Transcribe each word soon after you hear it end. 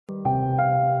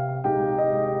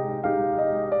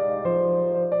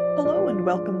and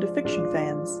welcome to Fiction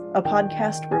Fans, a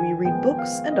podcast where we read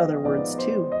books and other words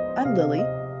too. I'm Lily.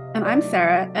 And I'm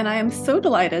Sarah, and I am so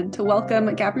delighted to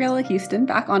welcome Gabriela Houston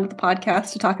back onto the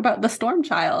podcast to talk about The Storm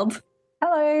Child.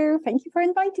 Hello, thank you for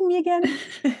inviting me again.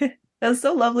 It's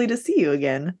so lovely to see you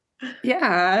again.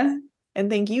 Yeah. And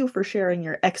thank you for sharing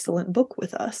your excellent book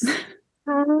with us.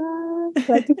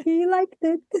 Glad to hear you liked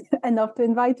it. Enough to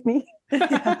invite me.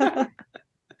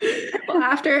 Well,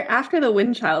 after The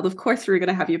Wind Child, of course we're going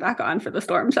to have you back on for The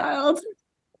Storm Child.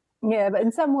 Yeah, but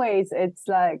in some ways it's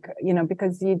like,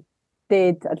 because you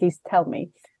did at least tell me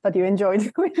that you enjoyed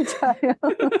The Wind Child.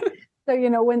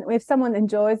 So, if someone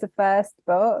enjoys the first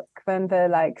book, then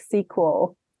the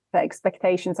sequel, the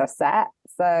expectations are set.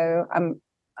 So I'm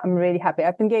really happy.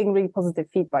 I've been getting really positive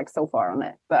feedback so far on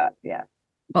it, but yeah.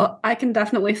 Well, I can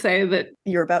definitely say that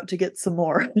you're about to get some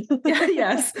more.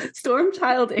 Yes, Storm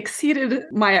Child exceeded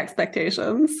my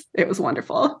expectations. It was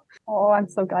wonderful. Oh, I'm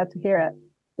so glad to hear it.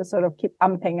 To sort of keep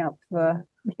amping up the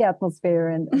atmosphere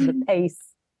and the pace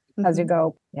as you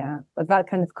go. Yeah, but that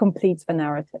kind of completes the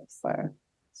narrative. So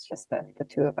it's just the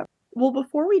two of them. Well,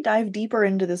 before we dive deeper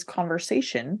into this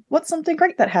conversation, what's something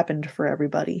great that happened for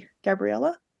everybody?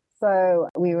 Gabriela? So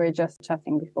we were just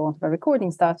chatting before the recording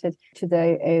started.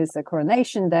 Today is a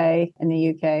coronation day in the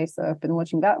UK. So I've been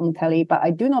watching that on telly, but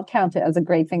I do not count it as a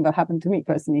great thing that happened to me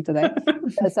personally today.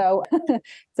 So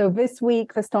this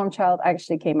week, The Storm Child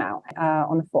actually came out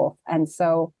on the 4th. And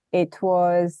so it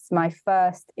was my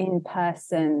first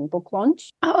in-person book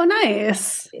launch. Oh,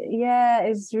 nice. Yeah,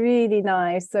 it's really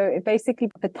nice. So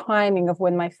basically the timing of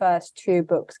when my first two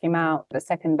books came out, The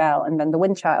Second Bell and then The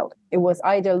Wind Child, it was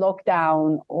either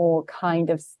lockdown or kind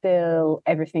of still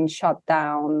everything shut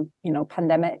down,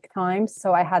 pandemic times.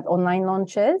 So I had online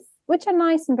launches, which are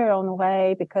nice in their own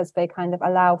way because they kind of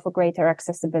allow for greater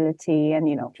accessibility and,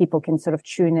 people can sort of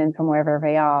tune in from wherever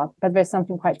they are. But there's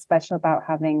something quite special about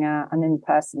having an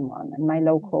in-person one. And my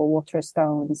local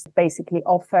Waterstones basically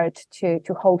offered to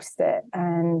host it.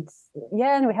 And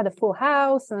yeah, and we had a full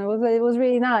house and it was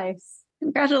really nice.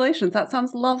 Congratulations. That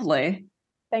sounds lovely.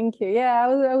 Thank you. Yeah,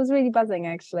 I was really buzzing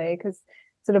actually because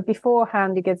sort of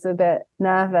beforehand, you get a bit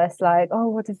nervous, like, oh,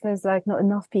 what if there's not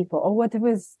enough people? Or what if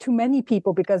there's too many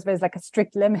people because there's a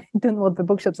strict limit on what the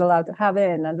bookshop's allowed to have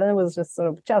in? And then it was just sort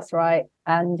of just right.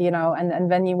 And,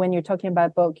 and then when you're talking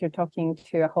about book, you're talking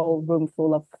to a whole room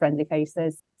full of friendly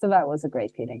faces. So that was a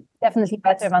great feeling. Definitely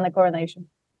better than the coronation.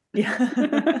 Yeah.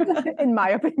 In my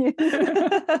opinion.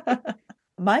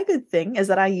 My good thing is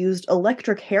that I used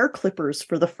electric hair clippers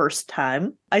for the first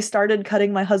time. I started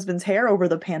cutting my husband's hair over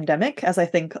the pandemic, as I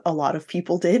think a lot of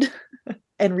people did.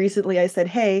 And recently I said,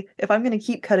 hey, if I'm going to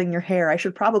keep cutting your hair, I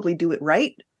should probably do it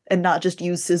right and not just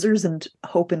use scissors and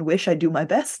hope and wish I do my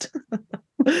best.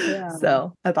 Yeah.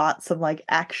 So I bought some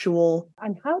actual...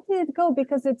 And how did it go?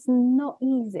 Because it's not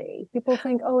easy. People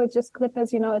think, oh, it's just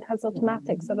clippers, it has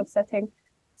automatic sort of setting.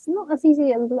 It's not as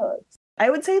easy as it looks. I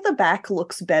would say the back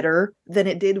looks better than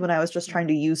it did when I was just trying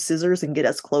to use scissors and get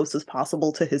as close as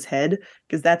possible to his head,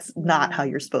 because that's not how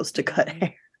you're supposed to cut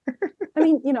hair. I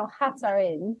mean, hats are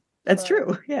in. That's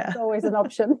true, yeah. It's always an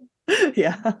option.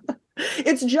 Yeah.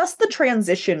 It's just the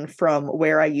transition from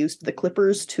where I used the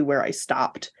clippers to where I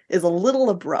stopped is a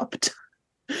little abrupt.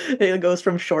 It goes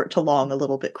from short to long a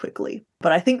little bit quickly.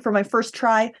 But I think for my first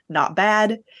try, not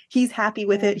bad. He's happy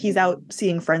with it. He's out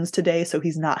seeing friends today, so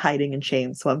he's not hiding in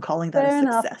shame. So I'm calling that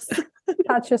a success.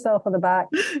 Pat yourself on the back.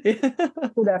 Yeah.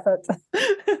 Good effort.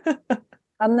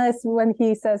 Unless when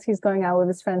he says he's going out with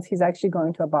his friends, he's actually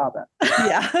going to a barber.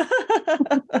 Yeah.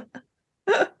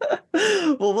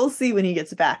 Well, we'll see when he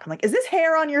gets back. I'm like, is this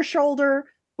hair on your shoulder?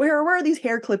 Where are these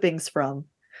hair clippings from?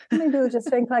 Maybe we'll just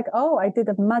think oh, I did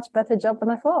a much better job than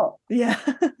I thought. Yeah.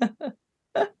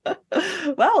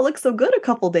 Wow, it looks so good a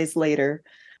couple days later.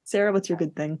 Sarah, what's your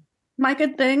good thing? My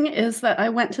good thing is that I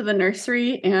went to the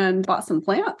nursery and bought some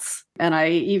plants. And I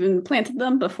even planted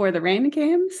them before the rain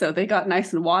came. So they got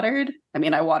nice and watered. I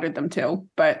mean, I watered them too,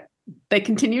 but they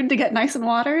continued to get nice and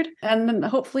watered. And then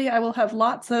hopefully I will have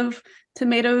lots of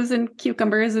tomatoes and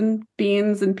cucumbers and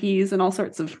beans and peas and all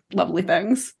sorts of lovely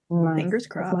things. Nice. Fingers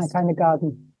crossed. That's my kind of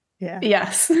garden. Yeah.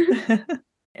 Yes.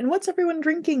 And what's everyone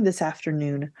drinking this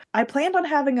afternoon? I planned on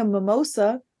having a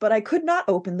mimosa, but I could not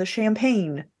open the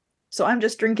champagne. So I'm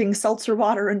just drinking seltzer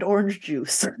water and orange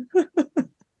juice.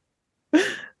 I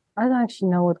don't actually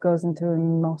know what goes into a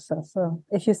mimosa. So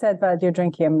if you said that you're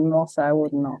drinking a mimosa, I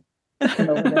would not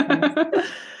know what it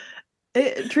is.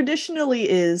 It traditionally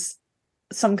is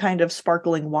some kind of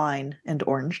sparkling wine and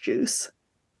orange juice.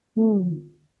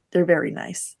 They're very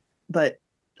nice, but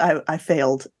I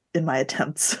failed in my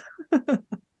attempts.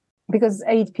 Because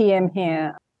 8 p.m.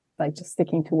 here, like just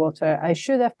sticking to water. I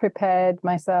should have prepared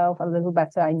myself a little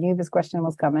better. I knew this question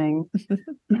was coming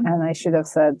and I should have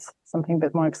said something a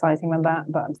bit more exciting than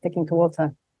that, but I'm sticking to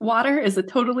water. Water is a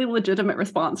totally legitimate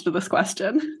response to this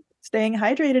question. Staying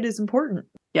hydrated is important.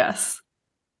 Yes.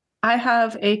 I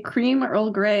have a cream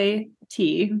Earl Grey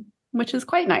tea, which is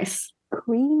quite nice.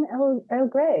 Cream Earl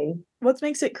Grey? What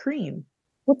makes it cream?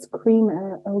 What's cream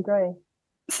Earl Grey?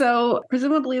 So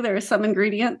presumably there is some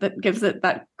ingredient that gives it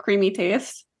that creamy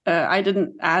taste. I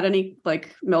didn't add any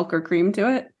like milk or cream to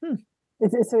it.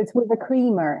 So it's with a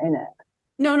creamer in it?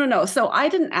 No. So I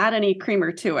didn't add any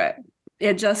creamer to it.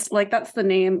 It just like, that's the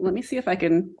name. Let me see if I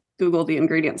can Google the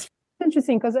ingredients.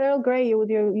 Interesting, because Earl Grey you would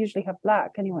usually have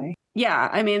black anyway. Yeah,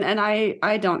 I mean, and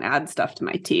I don't add stuff to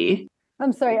my tea.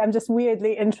 I'm sorry, I'm just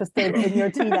weirdly interested in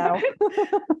your tea now.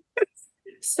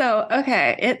 So,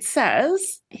 okay, it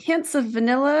says hints of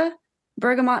vanilla,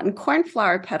 bergamot, and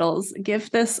cornflower petals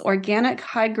give this organic,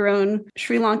 high-grown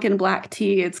Sri Lankan black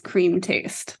tea its cream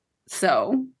taste.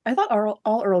 So I thought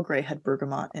all Earl Grey had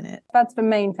bergamot in it. That's the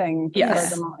main thing. Yes.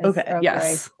 Bergamot is Okay. Earl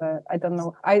Yes. Grey, but I don't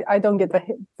know. I don't get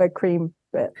the cream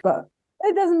bit, but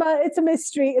it doesn't matter. It's a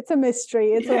mystery.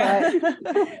 It's all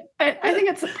right. I think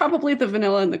it's probably the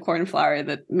vanilla and the cornflower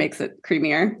that makes it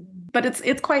creamier. But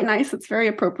it's quite nice. It's very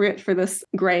appropriate for this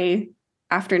gray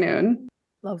afternoon.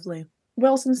 Lovely.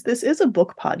 Well, since this is a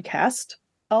book podcast,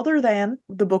 other than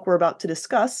the book we're about to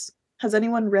discuss, has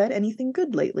anyone read anything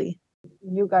good lately?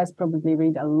 You guys probably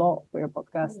read a lot for your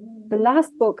podcast. The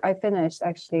last book I finished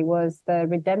actually was The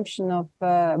Redemption of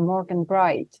Morgan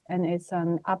Bright, and it's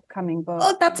an upcoming book.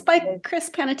 Oh, that's by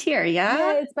Chris Panettiere, yeah?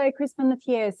 Yeah, it's by Chris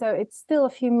Panettiere, so it's still a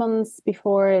few months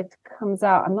before it comes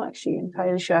out. I'm not actually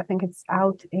entirely sure. I think it's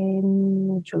out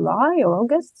in July or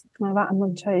August, something like that. I'm not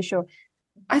entirely sure.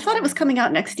 I thought it was coming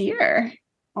out next year.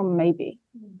 Or maybe.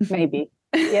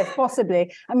 Yes,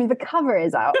 possibly. I mean, the cover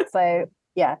is out, so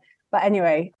yeah. But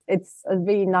anyway, it's a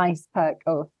really nice perk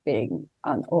of being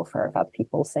an author that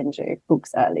people send you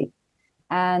books early.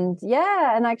 And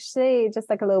yeah, and actually, just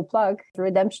like a little plug, The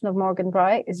Redemption of Morgan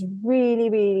Bright is really,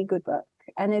 really good book.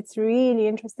 And it's really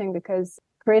interesting because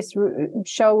Chris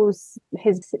shows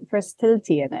his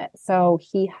versatility in it. So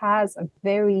he has a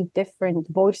very different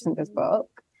voice in this book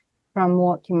from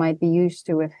what you might be used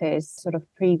to with his sort of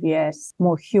previous,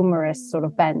 more humorous sort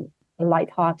of bent,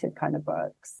 light-hearted kind of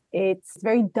books. It's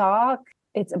very dark.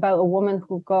 It's about a woman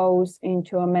who goes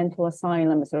into a mental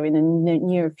asylum, sort of in the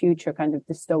near future kind of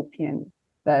dystopian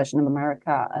version of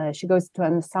America. She goes to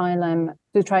an asylum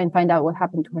to try and find out what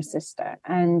happened to her sister.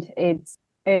 And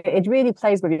it really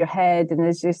plays with your head. And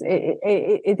it's just,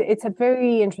 it's a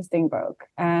very interesting book.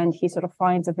 And he sort of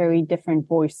finds a very different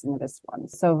voice in this one.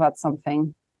 So that's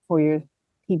something for your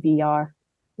TBR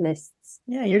lists.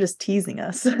 Yeah, you're just teasing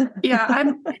us.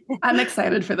 Yeah, I'm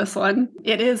excited for this one.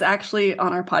 It is actually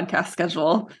on our podcast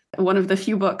schedule. One of the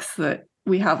few books that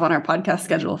we have on our podcast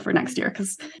schedule for next year,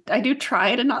 because I do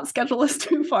try to not schedule this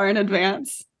too far in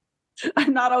advance.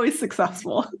 I'm not always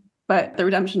successful, but The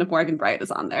Redemption of Morgan Bright is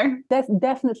on there.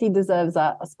 Definitely deserves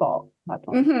a spot. That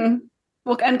one. Mm-hmm.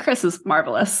 Well, and Chris is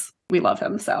marvelous. We love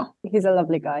him, so. He's a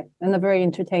lovely guy and a very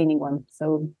entertaining one.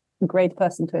 So a great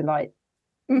person to invite.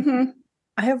 Mm-hmm.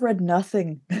 I have read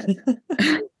nothing.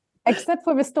 Except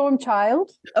for The Storm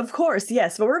Child. Of course,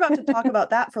 yes. But we're about to talk about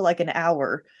that for like an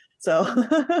hour. So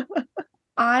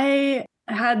I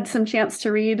had some chance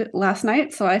to read last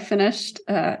night. So I finished,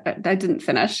 I didn't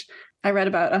finish. I read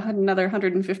about another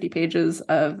 150 pages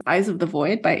of Eyes of the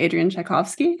Void by Adrian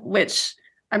Tchaikovsky, which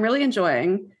I'm really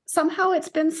enjoying. Somehow it's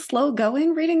been slow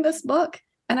going reading this book.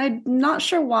 And I'm not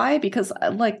sure why, because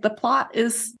like the plot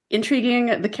is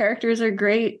intriguing. The characters are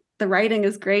great. The writing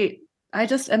is great. I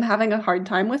just am having a hard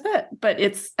time with it. But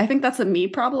I think that's a me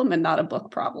problem and not a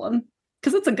book problem.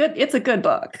 Because it's a good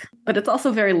book, but it's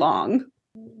also very long.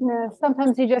 Yeah,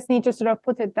 sometimes you just need to sort of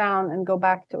put it down and go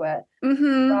back to it.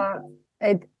 Mm-hmm. But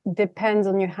it depends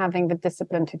on you having the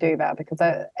discipline to do that, because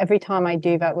every time I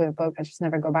do that with a book, I just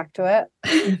never go back to it.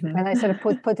 Mhm. And I sort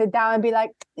of put it down and be like,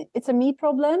 it's a me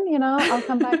problem, you know, I'll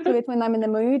come back to it when I'm in the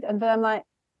mood. And then I'm like,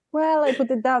 well, I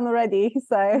put it down already.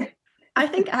 So I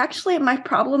think actually my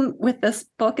problem with this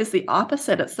book is the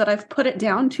opposite. It's that I've put it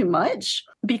down too much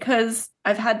because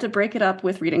I've had to break it up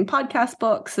with reading podcast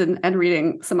books and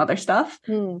reading some other stuff.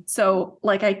 So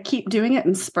like I keep doing it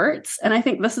in spurts. And I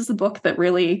think this is a book that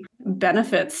really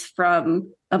benefits from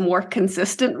a more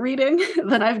consistent reading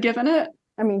than I've given it.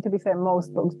 I mean, to be fair,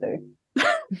 most books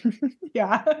do.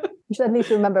 Yeah. You should at least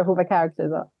remember who the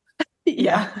characters are.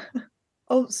 Yeah.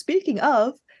 Oh, speaking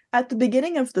of, at the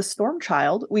beginning of The Storm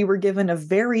Child, we were given a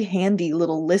very handy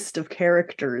little list of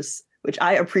characters which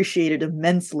I appreciated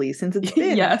immensely since it's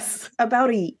been Yes. about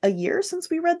a year since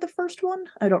we read the first one.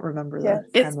 I don't remember the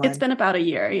timeline. It's been about a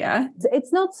year, yeah.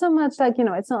 It's not so much like,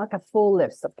 it's not like a full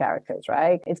list of characters,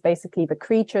 right? It's basically the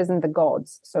creatures and the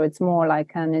gods. So it's more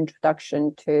like an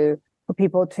introduction for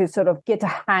people to sort of get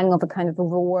a hang of a kind of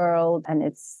overworld and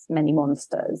its many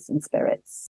monsters and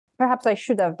spirits. Perhaps I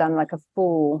should have done like a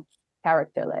full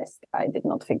character list. I did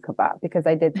not think of that because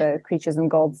I did the creatures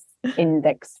and gods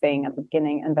index thing at the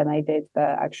beginning and then I did the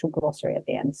actual glossary at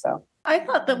the end. So I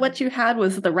thought that what you had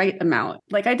was the right amount.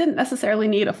 Like I didn't necessarily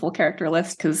need a full character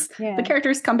list because the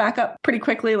characters come back up pretty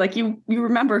quickly. Like you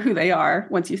remember who they are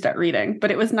once you start reading,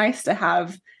 but it was nice to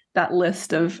have that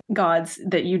list of gods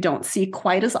that you don't see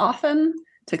quite as often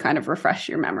to kind of refresh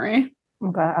your memory.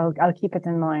 Okay, I'll keep it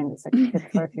in mind. It's a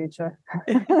tip for future.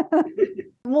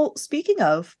 Well, speaking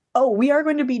of, we are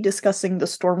going to be discussing The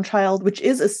Storm Child, which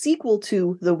is a sequel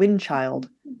to The Wind Child.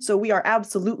 So we are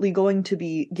absolutely going to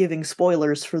be giving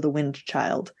spoilers for The Wind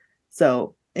Child.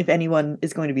 So if anyone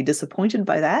is going to be disappointed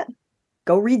by that,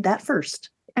 go read that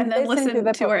first. And then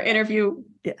listen to our interview.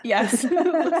 Yeah. Yes.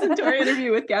 Listen to our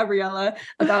interview with Gabriela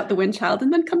about The Wind Child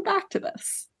and then come back to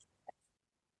this.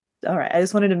 All right. I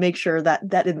just wanted to make sure that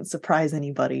didn't surprise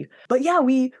anybody. But yeah,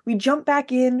 we jump back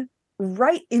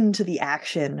right into the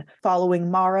action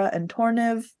following Mara and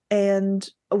Tornev. And,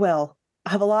 well, I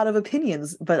have a lot of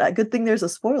opinions, but a good thing there's a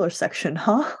spoiler section,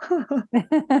 huh?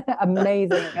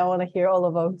 Amazing. I want to hear all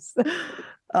of those.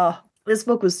 This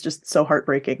book was just so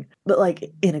heartbreaking, but like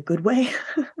in a good way.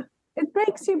 It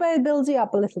breaks you, but it builds you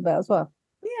up a little bit as well.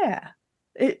 Yeah.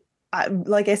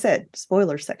 Like I said,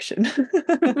 spoiler section.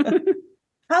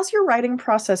 How's your writing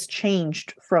process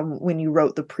changed from when you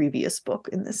wrote the previous book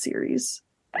in this series?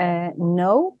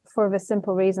 No, for the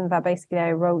simple reason that basically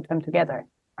I wrote them together.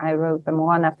 I wrote them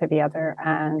one after the other.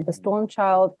 And The Storm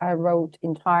Child, I wrote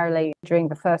entirely during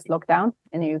the first lockdown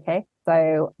in the UK.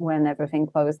 So when everything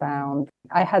closed down,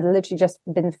 I had literally just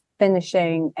been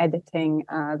finishing editing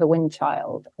The Wind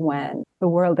Child when the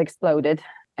world exploded.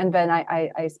 And then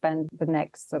I spent the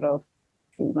next sort of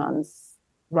few months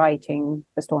writing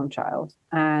The Storm Child.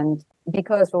 And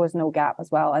because there was no gap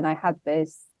as well, and I had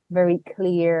this very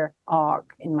clear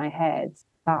arc in my head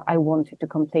that I wanted to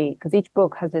complete, because each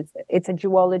book has it's a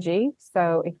duology,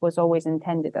 so it was always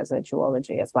intended as a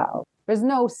duology as well. There's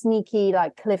no sneaky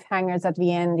like cliffhangers at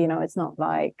the end, it's not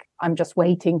like I'm just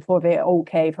waiting for the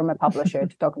okay from a publisher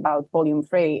to talk about volume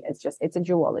 3. It's a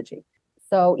duology.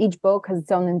 So each book has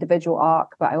its own individual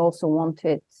arc, but I also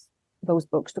wanted those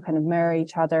books to kind of mirror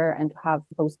each other and to have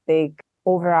those big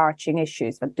overarching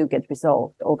issues that do get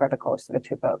resolved over the course of the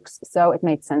 2 books. So it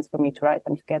made sense for me to write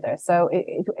them together. So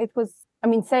it was,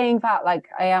 saying that, like,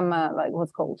 I am a, like,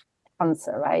 what's called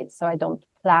pantser, right? So I don't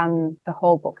plan the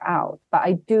whole book out, but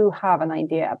I do have an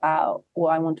idea about what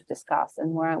I want to discuss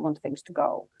and where I want things to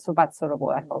go. So that's sort of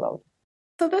what I followed.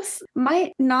 So this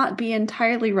might not be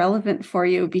entirely relevant for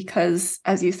you because,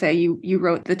 as you say, you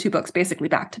wrote the 2 books basically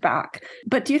back to back.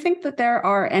 But do you think that there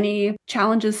are any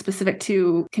challenges specific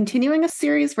to continuing a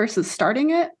series versus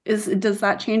starting it? Does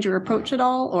that change your approach at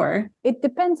all, or? It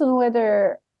depends on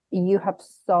whether you have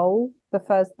sold the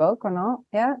first book or not.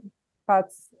 Yeah,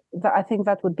 I think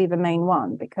that would be the main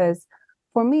one, because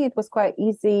for me it was quite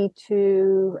easy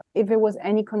to, if there was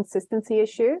any consistency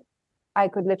issue, I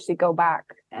could literally go back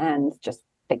and just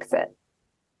fix it.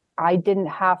 I didn't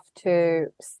have to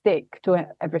stick to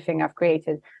everything I've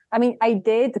created. I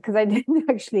did, because I didn't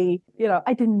actually,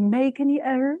 I didn't make any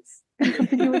errors in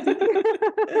continuity.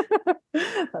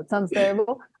 That sounds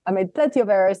terrible. I made plenty of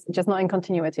errors, just not in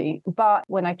continuity. But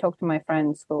when I talk to my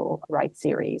friends who write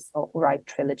series or write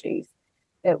trilogies,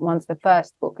 once the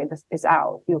first book is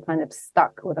out, you're kind of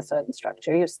stuck with a certain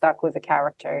structure. You're stuck with the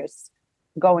characters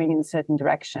going in a certain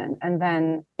direction. And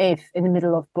then if in the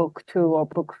middle of book 2 or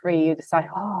book 3, you decide,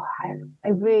 I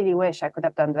really wish I could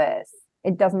have done this,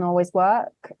 it doesn't always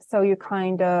work. So you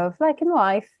kind of, like in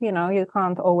life, you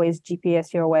can't always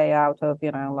GPS your way out of,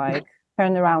 like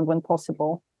turn around when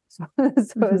possible. So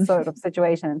sort of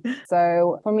situation.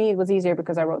 So for me, it was easier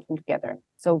because I wrote them together.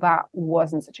 So that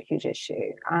wasn't such a huge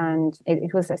issue. And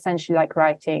it was essentially like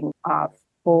writing a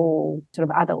full sort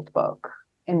of adult book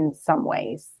in some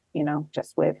ways,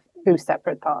 just with 2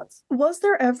 separate parts. Was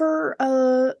there ever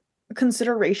a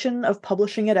consideration of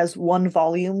publishing it as one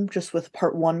volume, just with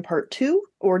part 1, part 2?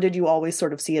 Or did you always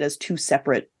sort of see it as 2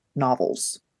 separate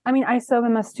novels? I saw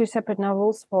them as 2 separate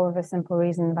novels for the simple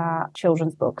reason that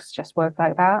children's books just work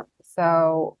like that.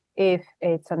 So if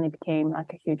it suddenly became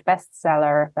like a huge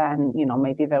bestseller, then,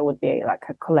 maybe there would be like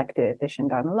a collected edition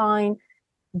down the line.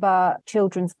 But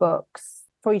children's books,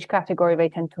 for each category, they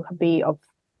tend to be of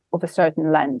a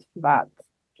certain length that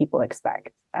people expect.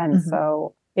 And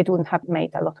so it wouldn't have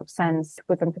made a lot of sense to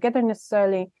put them together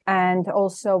necessarily. And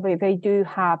also they do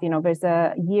have, there's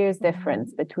a year's difference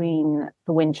between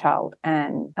the Wind Child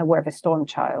and where the Storm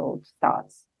Child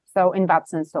starts. So in that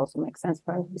sense, it also makes sense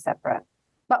for them to be separate.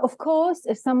 But of course,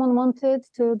 if someone wanted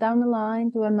to down the line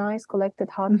do a nice collected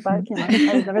hardback,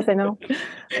 I would never say no.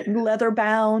 Leather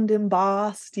bound,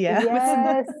 embossed, Yes,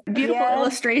 with beautiful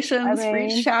illustrations for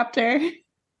each chapter.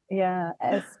 Yeah,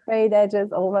 sprayed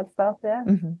edges, all that stuff. Yeah,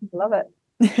 love it.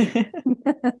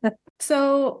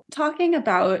 So talking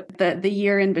about the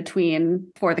year in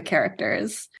between for the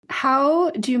characters, how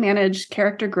do you manage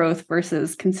character growth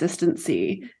versus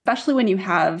consistency, especially when you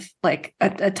have like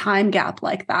a time gap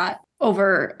like that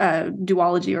over a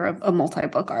duology or a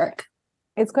multi-book arc?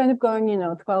 It's kind of going,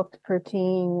 12 to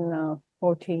 13,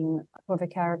 14 for the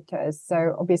characters.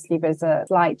 So obviously there's a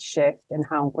slight shift in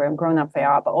how grown up they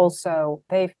are, but also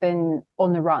they've been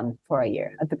on the run for a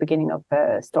year at the beginning of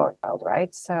the story,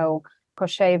 right? So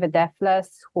Crochet the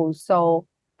Deathless, whose soul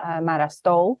Mara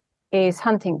stole, is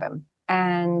hunting them.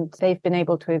 And they've been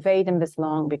able to evade him this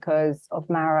long because of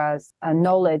Mara's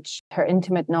knowledge, her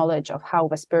intimate knowledge of how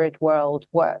the spirit world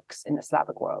works in the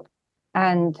Slavic world.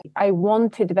 And I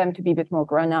wanted them to be a bit more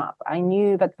grown up. I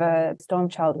knew that the Storm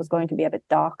Child was going to be a bit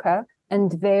darker,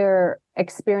 and their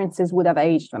experiences would have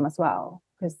aged them as well.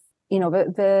 Because,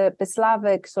 the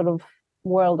Slavic sort of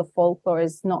world of folklore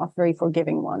is not a very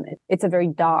forgiving one. It's a very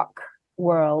dark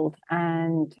world,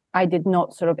 and I did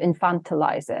not sort of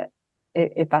infantilize it,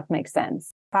 if that makes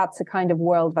sense. That's the kind of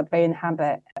world that they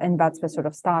inhabit, and that's the sort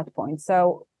of start point.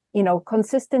 So,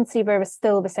 consistency, they were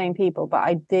still the same people, but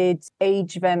I did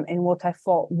age them in what I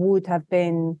thought would have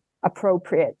been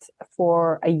appropriate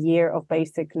for a year of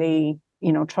basically,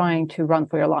 trying to run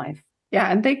for your life.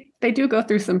 Yeah, and they do go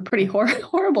through some pretty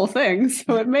horrible things,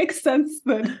 so it makes sense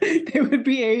that they would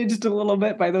be aged a little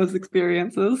bit by those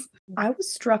experiences. I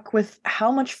was struck with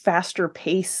how much faster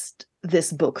paced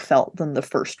this book felt than the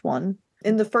first one.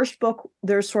 In the first book,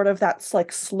 there's sort of that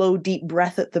like slow, deep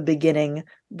breath at the beginning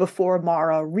before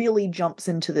Mara really jumps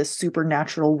into this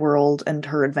supernatural world and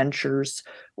her adventures.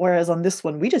 Whereas on this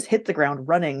one, we just hit the ground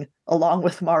running along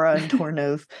with Mara and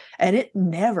Tornev, and it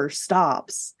never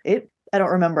stops. I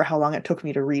don't remember how long it took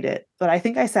me to read it, but I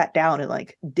think I sat down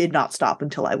and did not stop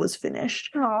until I was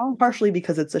finished. Aww. Partially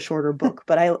because it's a shorter book,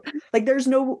 but there's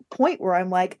no point where I'm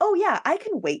like, oh yeah, I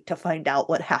can wait to find out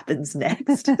what happens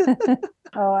next.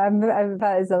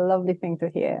 That is a lovely thing to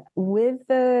hear. With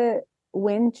the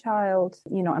Wind Child,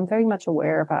 I'm very much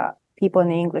aware that people in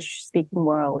the English-speaking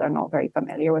world are not very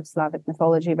familiar with Slavic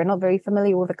mythology. They're not very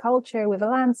familiar with the culture, with the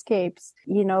landscapes.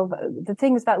 The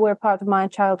things that were part of my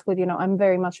childhood, I'm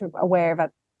very much aware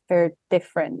that they're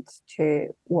different to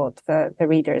what the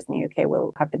readers in the UK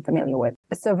will have been familiar with.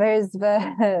 So there's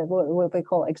what they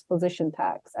call exposition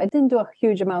tags. I didn't do a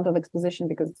huge amount of exposition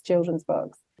because it's children's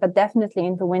books, but definitely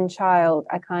in The Wind Child,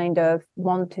 I kind of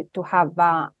wanted to have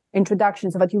that introduction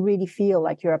so that you really feel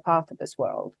like you're a part of this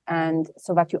world, and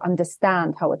so that you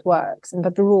understand how it works and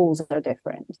that the rules are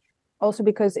different. Also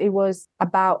because it was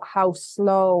about how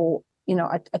slow,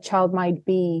 a child might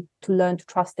be to learn to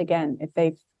trust again if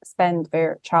they've spent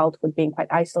their childhood being quite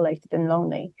isolated and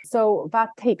lonely. So that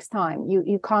takes time.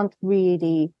 You can't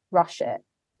really rush it.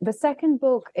 The second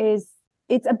book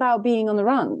it's about being on the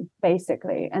run,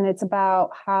 basically. And it's about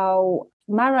how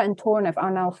Mara and Tornev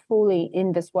are now fully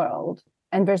in this world,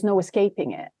 and there's no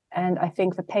escaping it. And I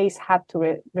think the pace had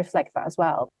to reflect that as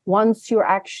well. Once you're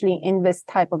actually in this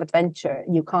type of adventure,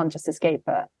 you can't just escape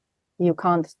it. You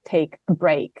can't take a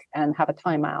break and have a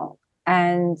timeout.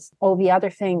 And all the other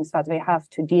things that they have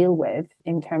to deal with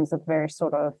in terms of their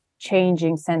sort of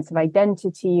changing sense of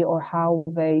identity, or how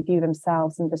they view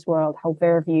themselves in this world, how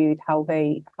they're viewed, how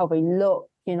they look,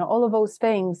 all of those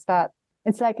things that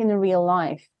it's like in a real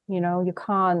life, you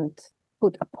can't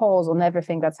put a pause on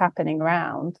everything that's happening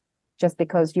around just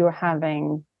because you're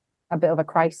having a bit of a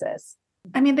crisis.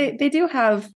 I mean, they do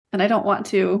have, and I don't want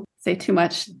to say too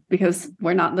much because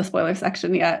we're not in the spoiler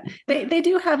section yet. They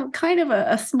do have kind of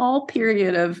a small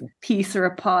period of peace or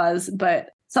a pause, but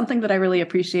something that I really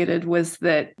appreciated was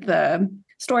that the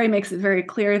story makes it very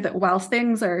clear that whilst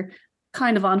things are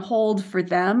kind of on hold for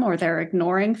them, or they're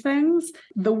ignoring things,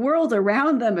 the world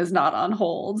around them is not on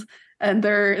hold, and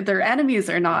their enemies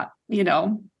are not,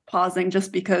 pausing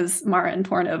just because Mara and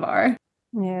Tornev are.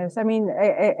 Yes, I mean,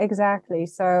 exactly.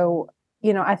 So,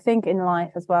 I think in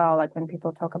life as well, like when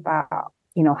people talk about,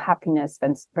 happiness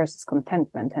versus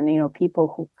contentment, and,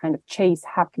 people who kind of chase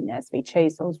happiness, they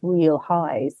chase those real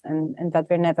highs, and that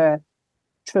they're never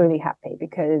truly happy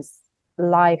because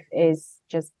life is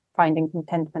just finding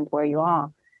contentment where you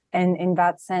are. And in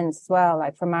that sense as well,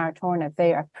 like for Mara Torna,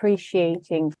 they're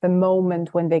appreciating the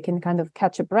moment when they can kind of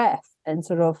catch a breath and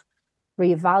sort of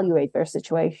reevaluate their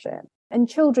situation. And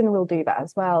children will do that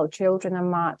as well. Children are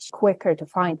much quicker to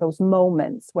find those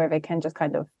moments where they can just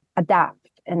kind of adapt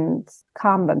and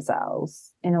calm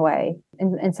themselves in a way.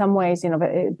 In some ways,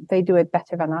 they do it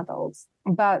better than adults.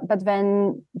 But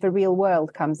then the real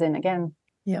world comes in again.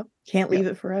 Yep. Can't leave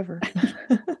it forever.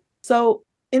 So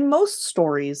in most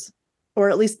stories, or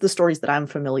at least the stories that I'm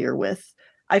familiar with,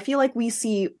 I feel like we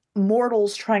see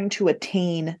mortals trying to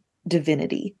attain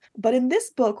divinity. But in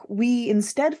this book, we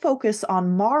instead focus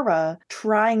on Mara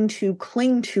trying to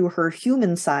cling to her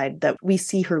human side that we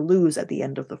see her lose at the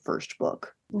end of the first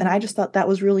book. And I just thought that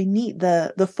was really neat.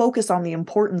 The focus on the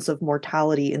importance of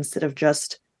mortality instead of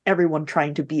just everyone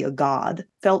trying to be a god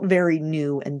felt very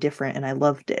new and different, and I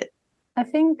loved it. I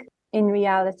think in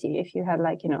reality, if you had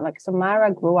so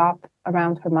Mara grew up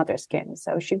around her mother's skin.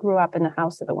 So she grew up in the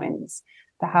House of the Winds,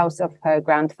 the house of her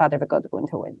grandfather, the god of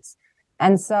winter winds.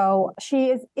 And so she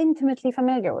is intimately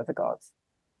familiar with the gods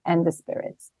and the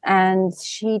spirits. And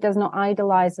she does not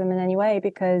idolize them in any way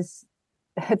because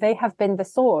they have been the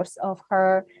source of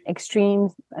her extreme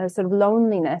sort of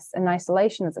loneliness and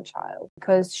isolation as a child,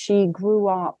 because she grew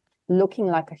up looking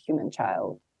like a human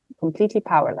child, completely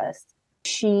powerless.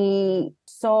 She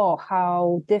saw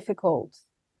how difficult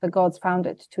the gods found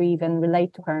it to even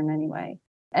relate to her in any way.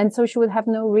 And so she would have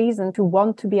no reason to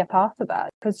want to be a part of that,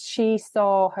 because she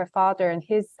saw her father and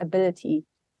his ability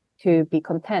to be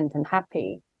content and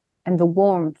happy, and the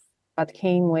warmth that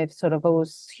came with sort of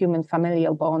those human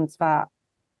familial bonds that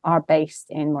are based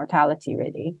in mortality,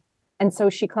 really. And so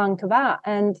she clung to that.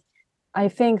 And I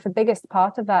think the biggest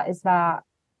part of that is that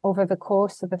over the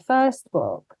course of the first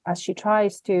book, as she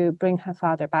tries to bring her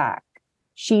father back,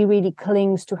 she really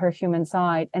clings to her human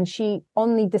side, and she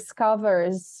only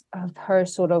discovers her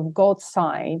sort of God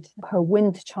side, her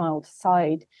wind child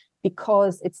side,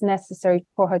 because it's necessary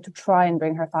for her to try and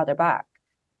bring her father back.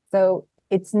 So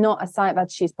it's not a side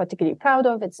that she's particularly proud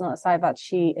of. It's not a side that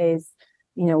she is,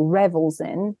 revels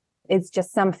in. It's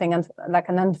just something like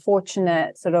an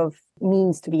unfortunate sort of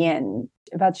means to the end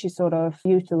that she sort of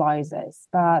utilizes.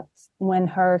 But when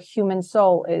her human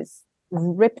soul is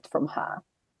ripped from her,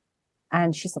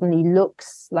 and she suddenly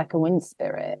looks like a wind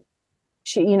spirit,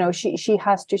 she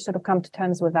has to sort of come to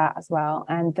terms with that as well.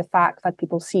 And the fact that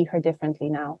people see her differently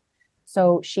now.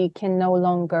 So she can no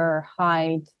longer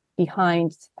hide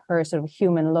behind her sort of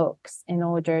human looks in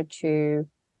order to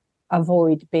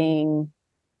avoid being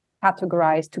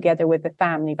categorized together with the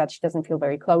family that she doesn't feel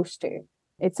very close to.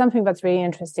 It's something that's really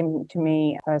interesting to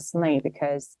me personally,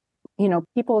 because,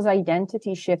 people's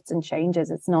identity shifts and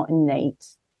changes. It's not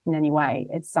innate in any way.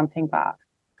 It's something that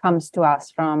comes to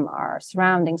us from our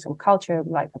surroundings, from culture,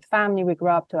 like the family we grew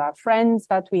up to, our friends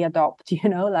that we adopt,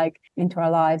 into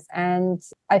our lives. And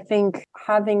I think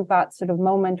having that sort of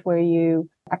moment where you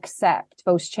accept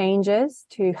those changes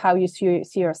to how you see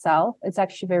yourself, it's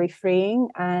actually very freeing,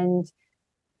 and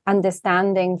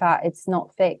understanding that it's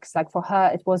not fixed. Like for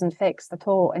her, it wasn't fixed at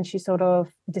all. And she sort of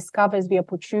discovers the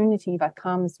opportunity that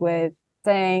comes with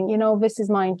saying, this is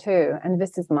mine too, and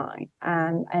this is mine,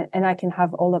 and I can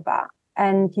have all of that.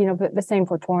 And, the same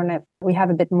for Tornif. We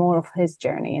have a bit more of his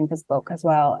journey in this book as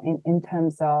well, in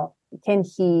terms of, can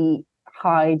he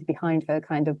hide behind the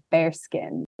kind of bear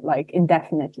skin, like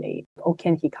indefinitely, or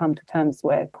can he come to terms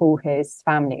with who his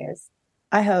family is?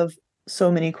 I have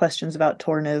so many questions about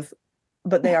Torniv,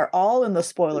 but they are all in the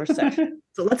spoiler section.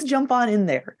 So let's jump on in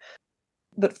there.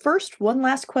 But first, one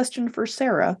last question for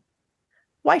Sarah.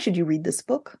 Why should you read this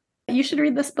book? You should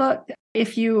read this book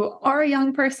if you are a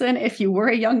young person, if you were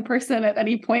a young person at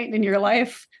any point in your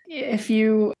life, if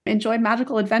you enjoy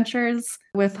magical adventures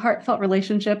with heartfelt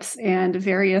relationships and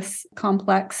various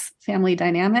complex family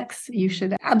dynamics. You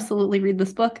should absolutely read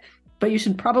this book, but you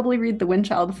should probably read The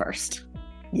Windchild first.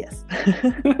 Yes.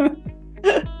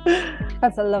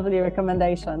 That's a lovely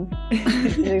recommendation.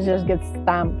 It just gets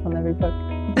stamped on every book.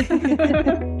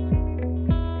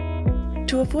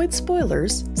 To avoid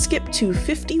spoilers, skip to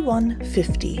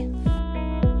 5150.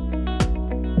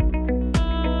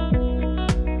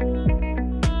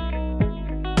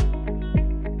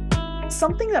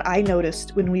 Something that I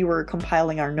noticed when we were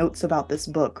compiling our notes about this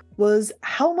book was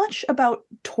how much about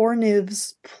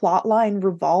Torniv's plotline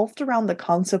revolved around the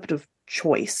concept of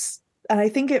choice. And I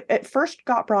think it at first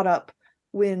got brought up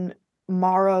when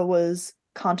Mara was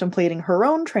contemplating her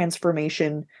own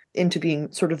transformation into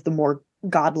being sort of the more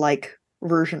godlike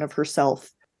version of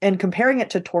herself, and comparing it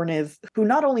to Torniv, who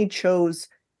not only chose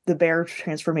the bear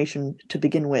transformation to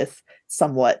begin with,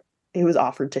 somewhat, it was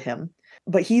offered to him,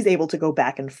 but he's able to go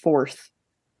back and forth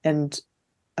and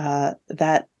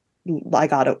that I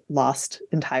got it lost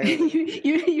entirely.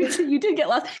 you did get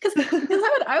lost because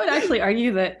I would actually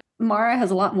argue that Mara has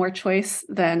a lot more choice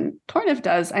than Torniv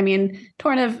does. I mean,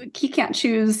 Torniv, he can't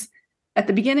choose at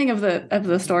the beginning of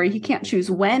the story. He can't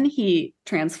choose when he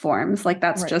transforms. Like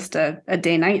that's just a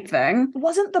day-night thing.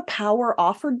 Wasn't the power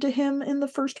offered to him in the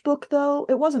first book, though?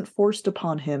 It wasn't forced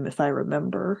upon him, if I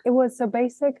remember. It was, so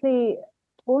basically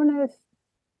Torniv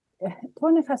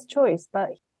has choice, but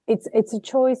it's a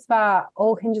choice that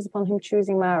all hinges upon him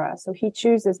choosing Mara. So he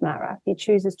chooses Mara. He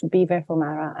chooses to be there for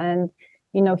Mara. And,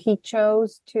 he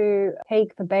chose to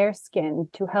take the bear skin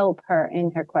to help her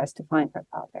in her quest to find her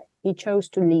father. He chose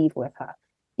to leave with her.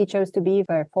 He chose to be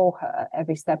there for her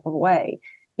every step of the way.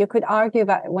 You could argue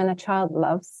that when a child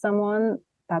loves someone,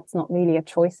 that's not really a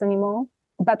choice anymore.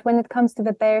 But when it comes to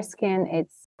the bear skin,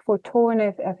 it's for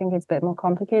Torniv, I think it's a bit more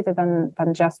complicated than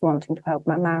just wanting to help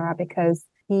Mara, because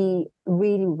he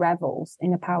really revels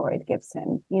in the power it gives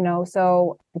him,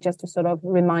 So just to sort of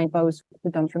remind those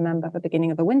who don't remember the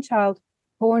beginning of The Windchild,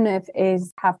 Torniv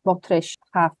is half Botrish,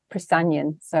 half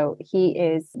Pristanian. So he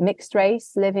is mixed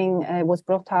race, was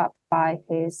brought up by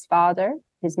his father.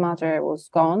 His mother was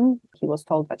gone. He was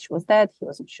told that she was dead. He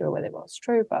wasn't sure whether it was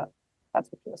true, but that's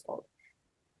what he was told.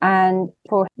 And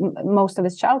for most of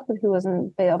his childhood, he was a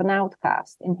bit of an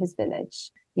outcast in his village.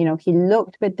 He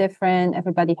looked a bit different.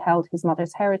 Everybody held his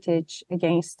mother's heritage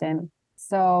against him.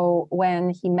 So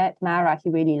when he met Mara, he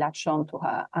really latched on to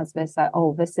her as this,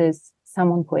 this is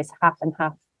someone who is half and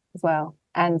half as well.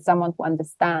 And someone who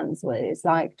understands what it is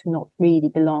like to not really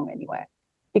belong anywhere.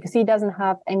 Because he doesn't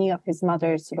have any of his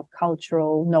mother's sort of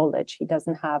cultural knowledge. He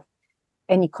doesn't have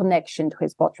any connection to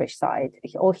his Botrish side.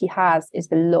 All he has is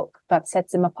the look that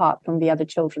sets him apart from the other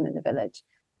children in the village.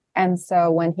 And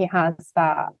so when he has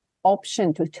that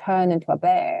option to turn into a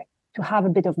bear, to have a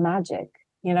bit of magic,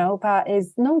 that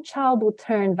is, no child would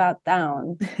turn that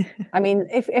down. I mean,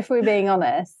 if we're being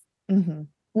honest,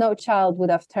 no child would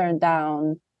have turned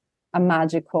down a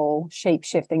magical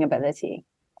shape-shifting ability.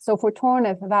 So for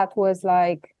Torniv, that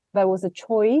was a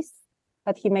choice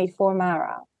that he made for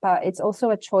Mara, but it's also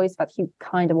a choice that he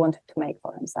kind of wanted to make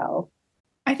for himself.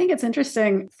 I think it's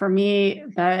interesting for me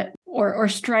that, or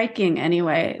striking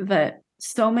anyway, that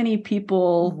so many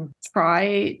people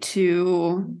try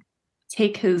to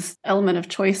take his element of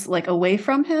choice away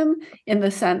from him, in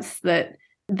the sense that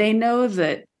they know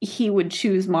that he would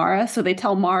choose Mara. So they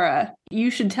tell Mara, you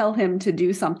should tell him to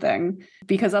do something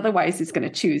because otherwise he's going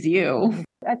to choose you.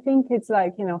 I think it's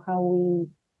how we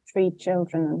treat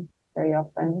children very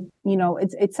often.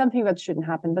 It's something that shouldn't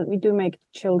happen, but we do make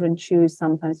children choose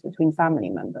sometimes between family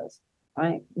members,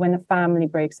 right? When a family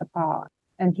breaks apart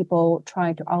and people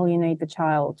try to alienate the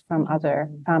child from other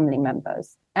family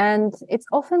members. And it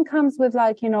often comes with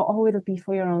it'll be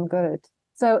for your own good.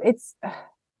 So it's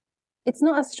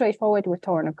not as straightforward with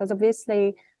Torniv, because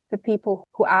obviously the people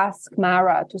who ask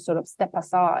Mara to sort of step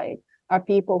aside are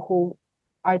people who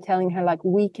are telling her,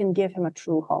 we can give him a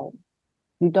true home.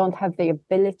 You don't have the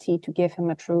ability to give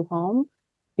him a true home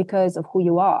because of who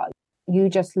you are. You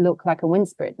just look like a wind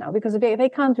spirit now, because they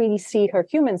can't really see her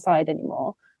human side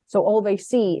anymore. So all they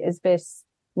see is this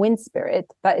wind spirit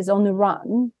that is on the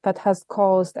run, that has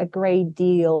caused a great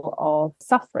deal of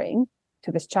suffering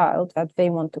to this child that they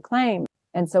want to claim.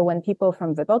 And so when people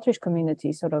from the Botrish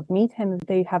community sort of meet him,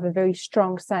 they have a very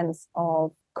strong sense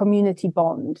of community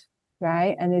bond,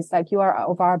 right? And it's you are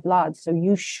of our blood, so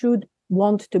you should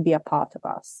want to be a part of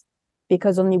us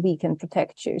because only we can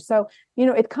protect you. So,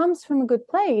 it comes from a good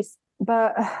place,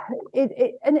 but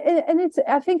it's,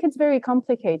 I think it's very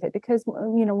complicated because,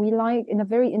 we like, in a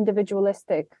very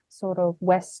individualistic sort of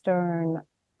Western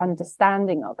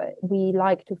understanding of it, we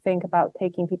like to think about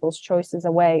taking people's choices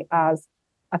away as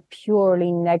a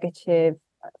purely negative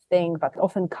thing that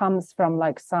often comes from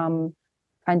some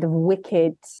kind of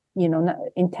wicked,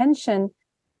 intention.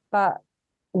 But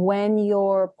when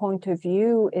your point of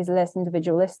view is less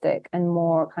individualistic and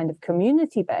more kind of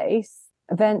community-based,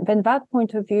 then that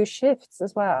point of view shifts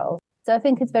as well. So I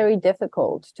think it's very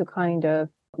difficult to kind of,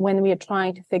 when we are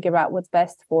trying to figure out what's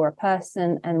best for a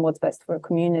person and what's best for a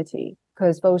community,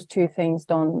 because those two things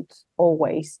don't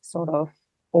always sort of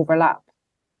overlap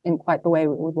in quite the way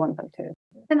we would want them to.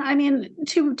 And I mean,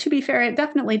 to be fair, it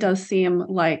definitely does seem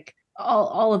like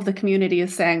all of the community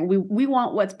is saying we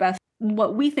want what's best,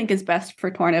 what we think is best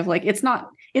for Torniv.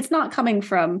 It's not coming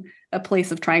from a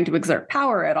place of trying to exert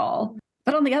power at all.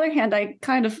 But on the other hand, I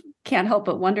kind of can't help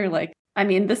but wonder,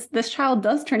 this child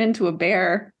does turn into a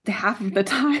bear half of the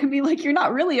time. I mean, you're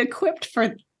not really equipped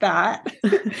for that,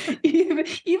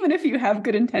 even if you have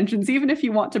good intentions, even if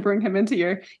you want to bring him into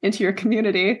your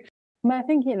community. But I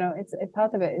think, it's a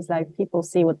part of it is like people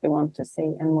see what they want to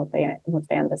see and what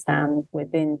they understand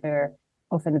within their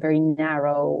often very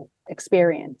narrow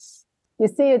experience. You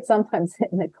see it sometimes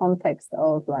in the context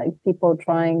of like people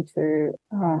trying to,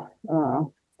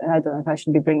 I don't know if I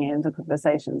should be bringing it into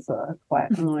conversations that are quite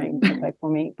annoying like for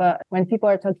me, but when people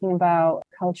are talking about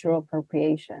cultural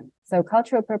appropriation. So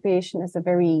cultural appropriation is a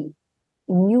very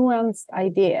nuanced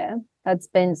idea that's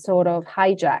been sort of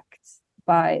hijacked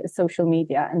by social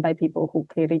media and by people who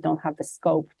clearly don't have the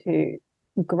scope to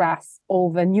grasp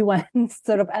all the nuanced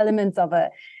sort of elements of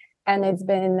it. And it's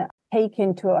been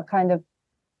taken to a kind of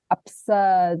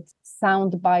absurd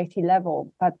soundbitey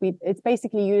level, but it's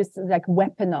basically used like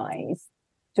weaponized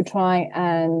to try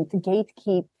and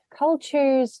gatekeep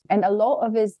cultures. And a lot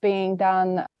of it is being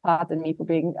done, pardon me for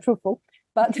being truthful,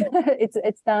 but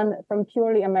it's done from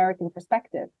purely American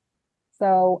perspective.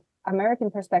 So American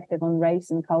perspective on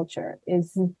race and culture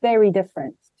is very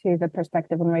different to the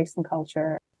perspective on race and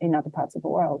culture in other parts of the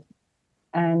world.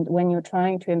 And when you're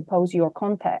trying to impose your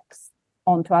context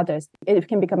onto others, it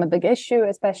can become a big issue,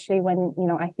 especially when,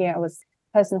 I was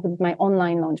a person who did my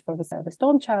online launch for the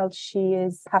Storm Child. She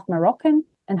is half Moroccan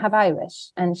and half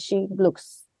Irish, and she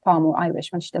looks far more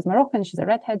Irish when she does Moroccan. She's a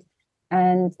redhead.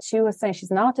 And she was saying she's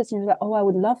an artist, and she was like, oh, I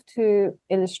would love to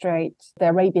illustrate the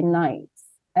Arabian Nights.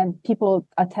 And people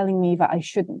are telling me that I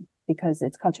shouldn't because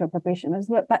it's cultural appropriation as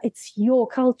well. But it's your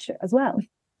culture as well.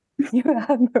 You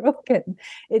have Moroccan.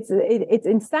 It's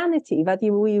insanity that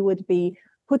we would be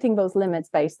putting those limits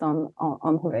based on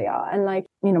who they are. And like,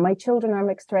 my children are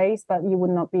mixed race, but you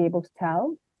would not be able to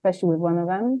tell, especially with one of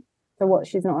them. So what,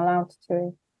 she's not allowed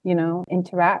to,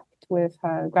 interact with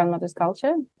her grandmother's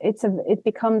culture. It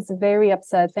becomes a very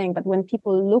absurd thing. But when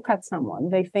people look at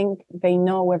someone, they think they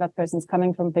know where that person's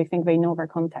coming from. They think they know their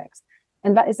context.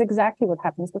 And that is exactly what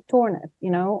happens with Tornith,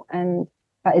 and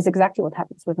that is exactly what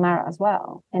happens with Mara as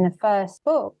well. In the first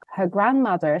book, her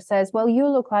grandmother says, well, you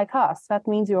look like us. That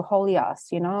means you're wholly us,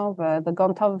 the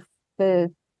Gontov,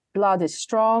 the blood is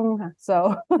strong.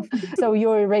 So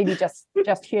you're really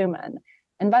just human.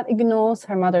 And that ignores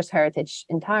her mother's heritage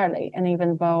entirely. And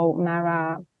even though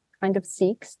Mara kind of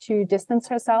seeks to distance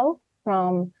herself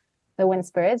from the wind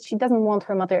spirits, she doesn't want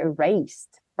her mother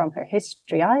erased from her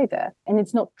history either. And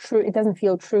it's not true. It doesn't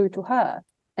feel true to her.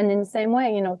 And in the same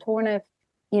way, Tornith,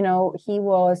 he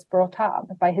was brought up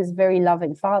by his very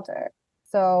loving father.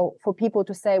 So for people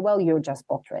to say, well, you're just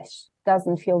Botrish,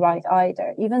 doesn't feel right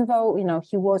either, even though,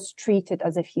 he was treated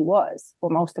as if he was for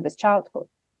most of his childhood.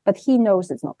 But he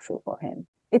knows it's not true for him.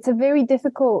 It's a very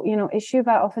difficult, issue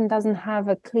that often doesn't have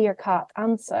a clear-cut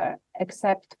answer,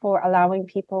 except for allowing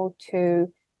people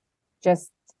to just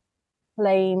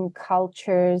claim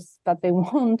cultures that they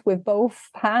want with both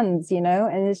hands,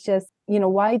 and it's just,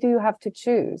 why do you have to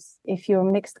choose? If you're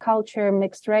mixed culture,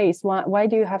 mixed race, why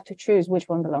do you have to choose which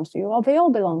one belongs to you? Well, they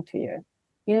all belong to you.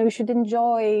 You should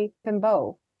enjoy them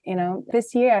both.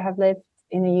 This year I have lived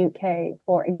in the UK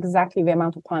for exactly the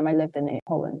amount of time I lived in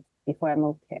Poland before I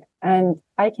moved here. And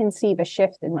I can see the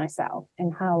shift in myself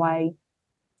and how I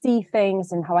see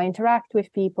things and how I interact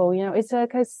with people. It's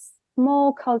like a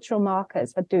small cultural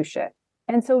markers that do shift.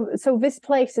 And so this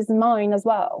place is mine as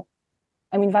well.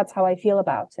 I mean, that's how I feel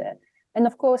about it. And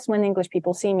of course, when English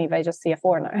people see me, they just see a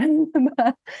foreigner.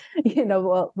 But,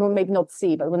 well, maybe not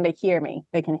see, but when they hear me,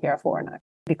 they can hear a foreigner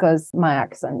because my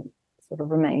accent sort of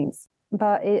remains.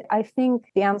 But I think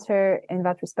the answer in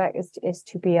that respect is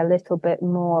to be a little bit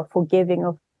more forgiving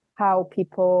of how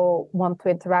people want to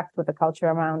interact with the culture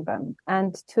around them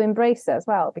and to embrace it as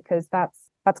well, because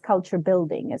that's culture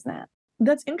building, isn't it?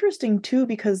 That's interesting too,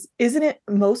 because isn't it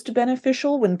most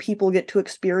beneficial when people get to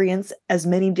experience as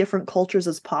many different cultures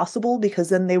as possible, because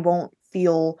then they won't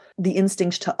feel the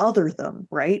instinct to other them,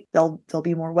 right? They'll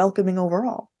be more welcoming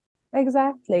overall.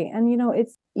 Exactly. And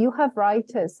you have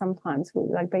writers sometimes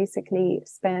who like basically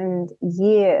spend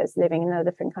years living in a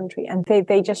different country and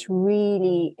they just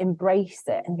really embrace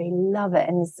it and they love it.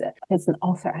 And it's an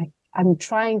author I'm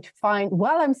trying to find,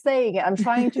 while I'm saying it, I'm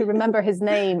trying to remember his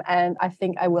name, and I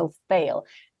think I will fail.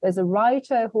 There's a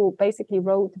writer who basically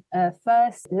wrote a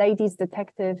first ladies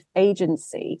detective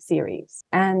agency series,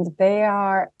 and they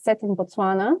are set in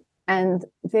Botswana, and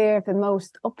they're the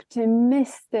most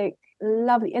optimistic,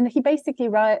 lovely. And he basically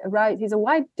he's a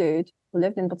white dude who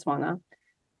lived in Botswana,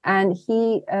 and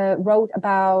he wrote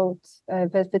about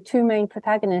the two main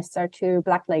protagonists are two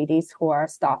Black ladies who are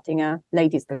starting a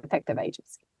ladies detective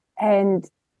agency. And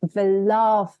the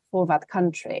love for that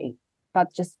country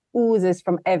that just oozes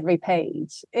from every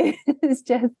page. It's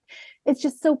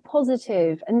just so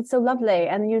positive and it's so lovely.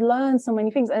 And you learn so many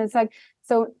things. And it's like,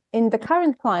 so in the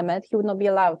current climate, he would not be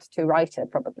allowed to write it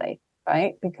probably.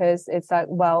 right? Because it's like,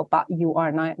 well, but you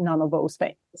are none of those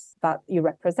things that you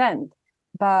represent.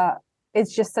 But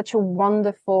it's just such a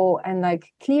wonderful and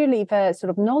like clearly the sort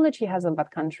of knowledge he has of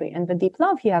that country and the deep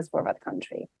love he has for that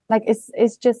country. Like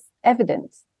it's just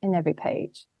evident in every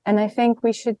page. And I think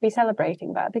we should be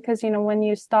celebrating that because, when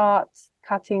you start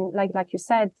cutting, like you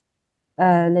said,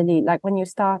 Lily, like when you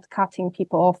start cutting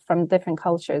people off from different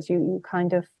cultures, you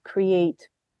kind of create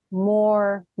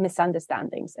more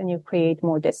misunderstandings and you create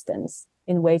more distance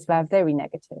in ways that are very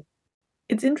negative.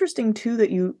 It's interesting too that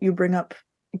you bring up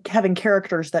having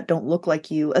characters that don't look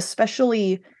like you,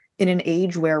 especially in an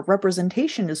age where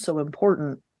representation is so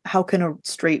important. How can a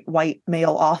straight white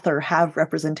male author have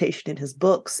representation in his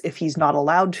books if he's not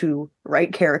allowed to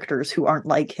write characters who aren't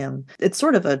like him? It's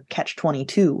sort of a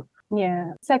catch-22.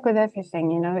 Yeah, it's like with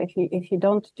everything, if you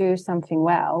don't do something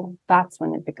well, that's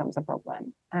when it becomes a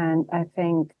problem. And I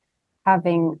think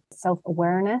having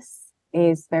self-awareness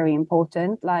is very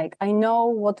important. Like, I know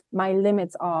what my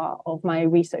limits are of my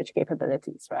research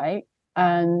capabilities, right?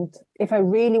 And if I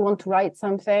really want to write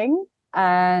something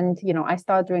and, I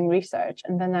start doing research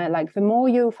and then the more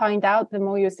you find out, the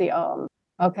more you see,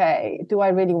 okay, do I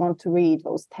really want to read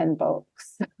those 10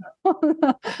 books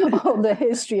on the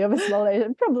history of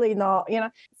Islam? Probably not,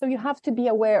 So you have to be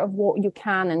aware of what you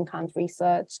can and can't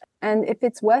research and if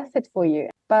it's worth it for you.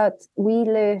 But we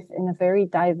live in a very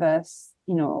diverse,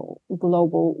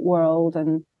 global world.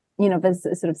 And, there's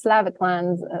sort of Slavic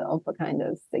lands of the kind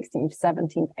of 16th,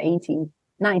 17th, 18th,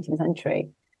 19th century,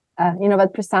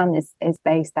 that Prasan is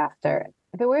based after.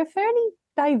 There were fairly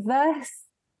diverse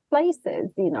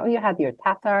places, you had your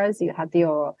Tatars, you had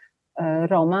your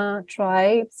Roma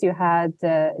tribes, you had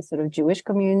sort of Jewish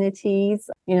communities,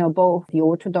 both the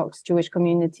Orthodox Jewish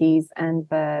communities and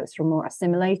the sort of more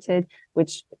assimilated,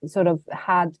 which sort of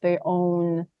had their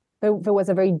own, there was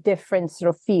a very different sort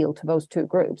of feel to those two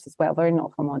groups as well. They're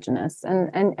not homogenous.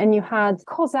 And you had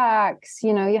Cossacks,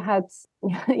 you had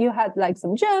like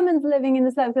some Germans living in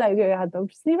the Slavic, like you had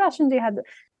obviously Russians,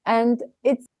 and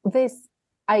it's this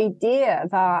idea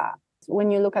that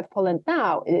when you look at Poland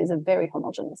now, it is a very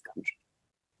homogeneous country.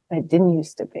 It didn't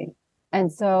used to be.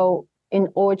 And so in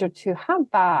order to have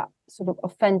that sort of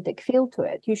authentic feel to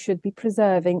it, you should be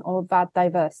preserving all that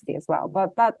diversity as well.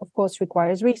 But that, of course,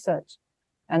 requires research.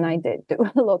 And I did do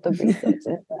a lot of research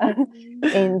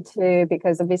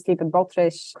because obviously the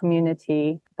Botrish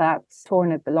community that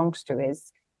Torne belongs to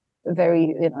is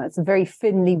very, it's a very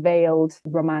thinly veiled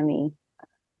Romani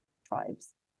tribes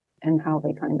and how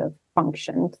they kind of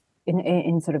functioned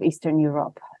in sort of Eastern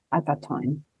Europe at that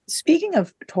time. Speaking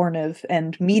of Tornev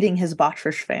and meeting his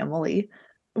Botrish family,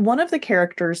 one of the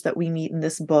characters that we meet in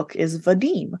this book is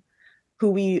Vadim, who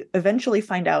we eventually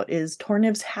find out is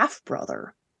Tornev's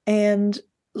half-brother. And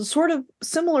sort of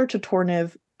similar to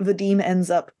Tornev, Vadim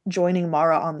ends up joining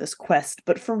Mara on this quest,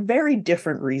 but for very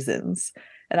different reasons.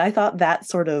 And I thought that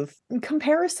sort of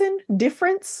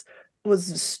difference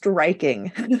was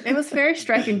striking. It was very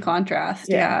striking contrast.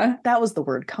 Yeah. That was the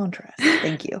word, contrast.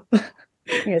 Thank you.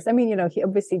 Yes, I mean, he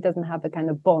obviously doesn't have the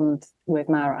kind of bond with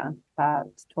Mara that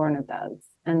Torne does.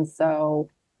 And so,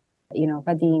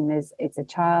 Vadim it's a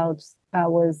child that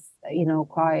was, he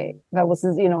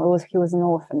was an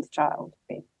orphaned child.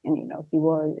 And,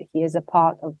 he is a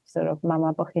part of sort of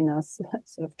Mama Bochina's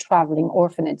sort of traveling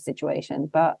orphanage situation,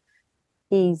 but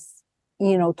he's,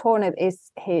 Tornev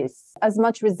is his, as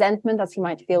much resentment as he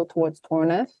might feel towards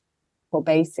Tornev for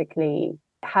basically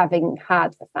having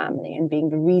had the family and being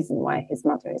the reason why his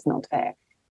mother is not there.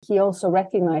 He also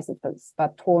recognizes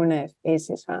that Tornev is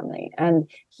his family. And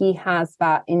he has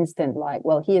that instant, like,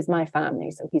 well, he is my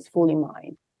family, so he's fully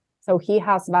mine. So he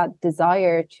has that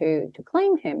desire to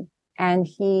claim him. And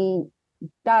he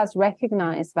does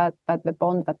recognize that the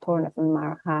bond that Tornev and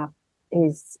Mara have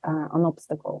is an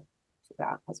obstacle to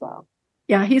that as well.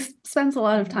 Yeah, he spends a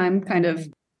lot of time kind of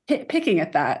picking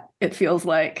at that, it feels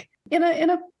like, in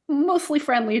a mostly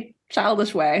friendly,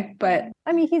 childish way. But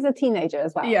I mean, he's a teenager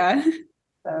as well. Yeah.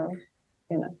 So,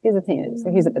 he's a teenager,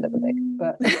 so he's a bit of a dick.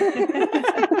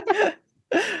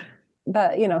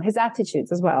 But, his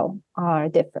attitudes as well are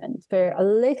different. They're a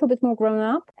little bit more grown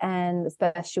up, and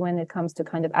especially when it comes to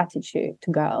kind of attitude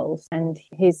to girls, and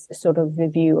his sort of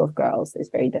view of girls is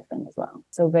very different as well.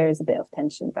 So there is a bit of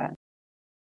tension there.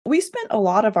 We spent a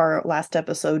lot of our last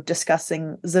episode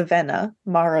discussing Zavena,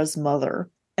 Mara's mother,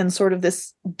 and sort of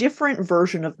this different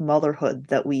version of motherhood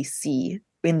that we see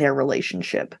in their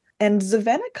relationship. And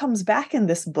Zavena comes back in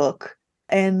this book,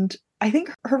 and I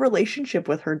think her relationship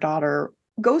with her daughter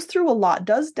goes through a lot,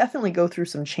 does definitely go through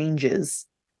some changes.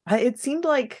 It seemed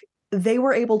like they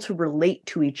were able to relate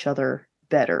to each other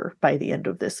better by the end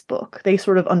of this book. They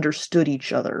sort of understood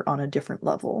each other on a different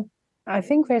level. I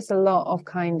think there's a lot of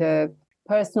kind of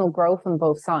personal growth on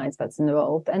both sides that's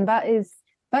involved. And that is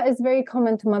very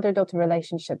common to mother-daughter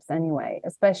relationships anyway,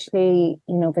 especially,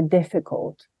 the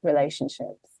difficult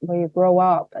relationships where you grow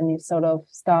up and you sort of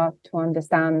start to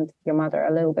understand your mother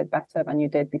a little bit better than you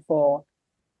did before.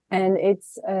 And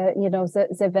it's,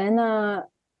 Zavenna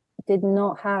did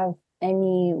not have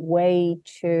any way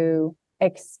to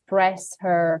express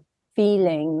her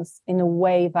feelings in a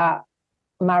way that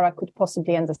Mara could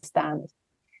possibly understand.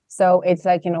 So it's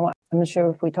like, I'm not sure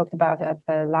if we talked about it at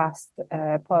the last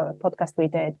podcast we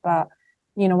did, but,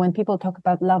 when people talk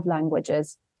about love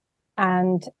languages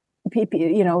and people,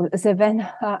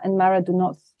 Zavenna and Mara do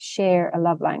not share a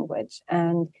love language.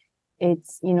 And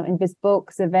it's, in this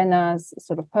book, Zavenna's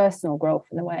sort of personal growth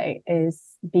in a way is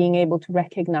being able to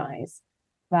recognize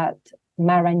that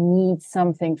Mara needs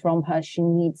something from her. She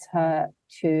needs her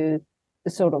to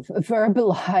sort of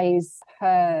verbalize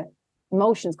her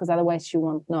emotions, because otherwise she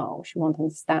won't know, she won't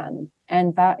understand.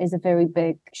 And that is a very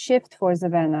big shift for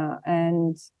Zavenna.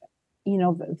 And,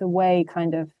 the way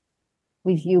kind of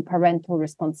we view parental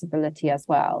responsibility as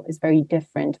well is very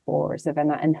different for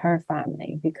Zavenna and her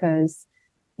family, because,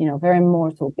 they're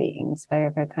immortal beings,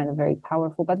 very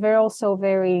powerful, but they're also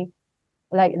very,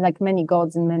 like many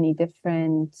gods in many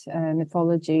different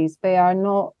mythologies, they are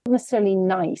not necessarily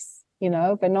nice,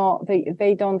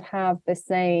 they don't have the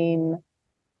same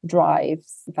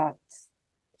drives that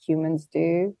humans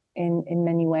do in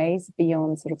many ways,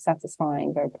 beyond sort of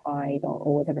satisfying their pride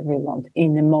or whatever they want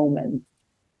in the moment.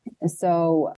 And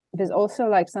so there's also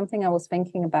like something I was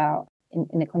thinking about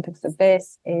in the context of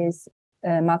this is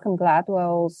Malcolm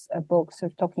Gladwell's book,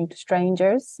 sort of Talking to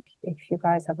Strangers. If you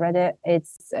guys have read it,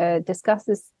 it's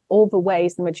discusses all the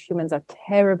ways in which humans are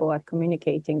terrible at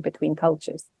communicating between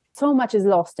cultures. So much is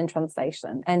lost in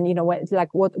translation. And,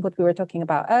 like what we were talking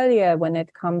about earlier, when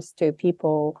it comes to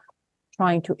people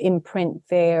trying to imprint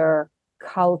their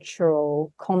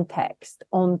cultural context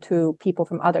onto people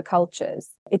from other cultures,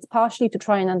 it's partially to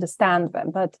try and understand them,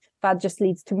 but that just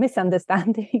leads to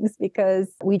misunderstandings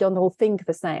because we don't all think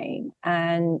the same.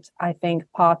 And I think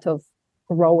part of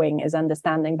growing is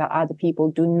understanding that other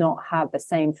people do not have the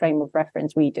same frame of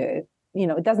reference we do.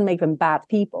 It doesn't make them bad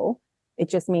people. It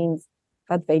just means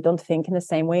that they don't think in the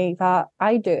same way that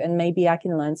I do. And maybe I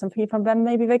can learn something from them.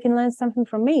 Maybe they can learn something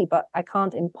from me, but I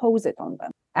can't impose it on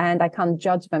them. And I can't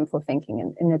judge them for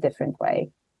thinking in a different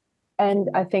way. And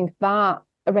I think that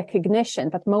recognition,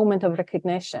 that moment of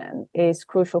recognition is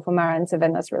crucial for Mara and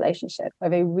Zavenna's relationship, where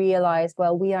they realize,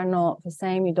 well, we are not the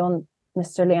same. You don't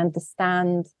necessarily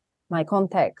understand my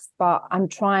context, but I'm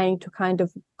trying to kind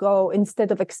of go, instead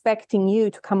of expecting you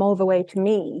to come all the way to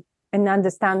me and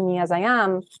understand me as I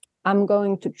am, I'm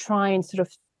going to try and sort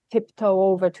of tiptoe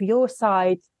over to your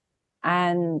side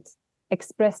and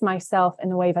express myself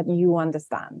in a way that you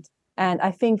understand. And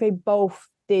I think they both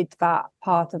did that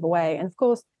part of the way. And of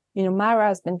course, Mara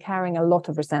has been carrying a lot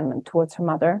of resentment towards her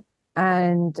mother.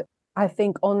 And I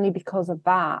think only because of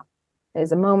that,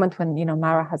 there's a moment when,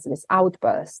 Mara has this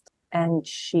outburst and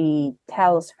she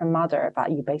tells her mother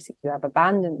that you have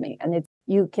abandoned me. And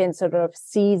you can sort of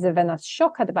see Zavenna's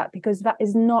shock at that, because that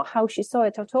is not how she saw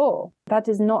it at all. That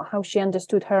is not how she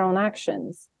understood her own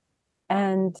actions.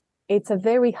 And it's a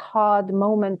very hard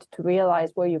moment to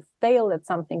realize where you've failed at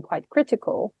something quite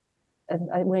critical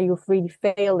and where you've really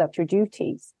failed at your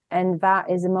duties. And that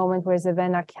is a moment where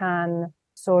Zavenna can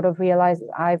sort of realize,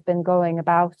 I've been going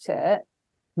about it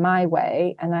my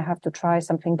way and I have to try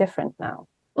something different now.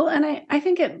 Well, and I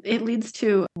think it leads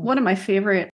to one of my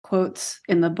favorite quotes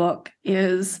in the book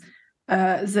is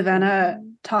Zavenna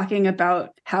talking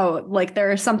about how, like,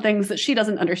 there are some things that she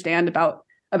doesn't understand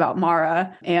about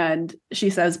Mara. And she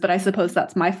says, but I suppose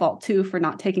that's my fault too, for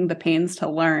not taking the pains to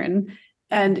learn.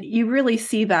 And you really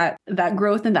see that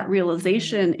growth and that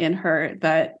realization in her,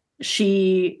 that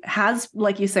she has,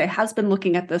 like you say, has been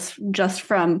looking at this just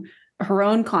from her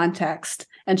own context.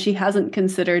 And she hasn't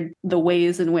considered the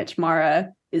ways in which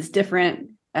Mara is different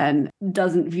and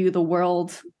doesn't view the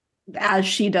world as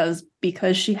she does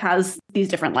because she has these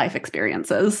different life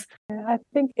experiences. I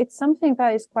think it's something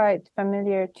that is quite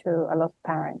familiar to a lot of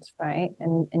parents, right?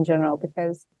 In general,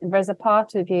 because there's a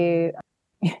part of you,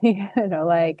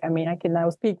 I can now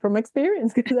speak from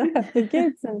experience because I have the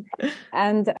kids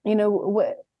and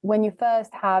when you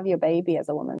first have your baby as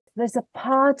a woman, there's a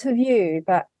part of you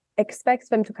that expects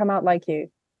them to come out like you.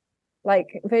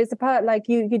 Like there's a part like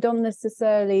you don't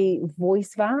necessarily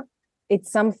voice that.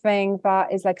 It's something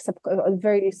that is like a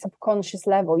very subconscious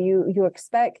level. You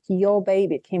expect your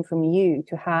baby, it came from you,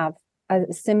 to have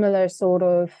a similar sort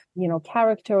of,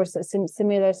 character, or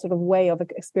similar sort of way of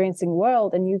experiencing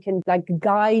world, and you can like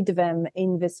guide them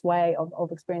in this way of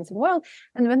experiencing world.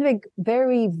 And then they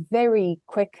very, very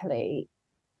quickly,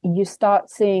 you start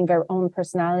seeing their own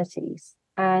personalities.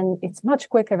 And it's much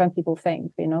quicker than people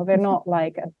think, they're not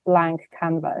like a blank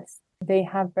canvas. They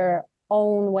have their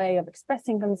own way of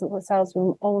expressing themselves,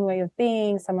 their own way of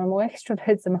being. Some are more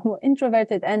extroverted, some are more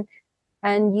introverted.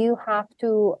 And you have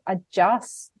to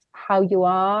adjust how you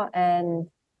are and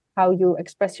how you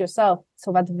express yourself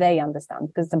so that they understand,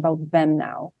 because it's about them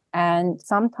now. And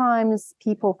sometimes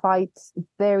people fight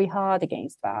very hard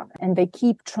against that, and they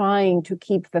keep trying to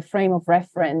keep the frame of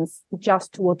reference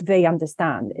just to what they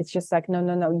understand. It's just like,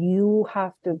 no, you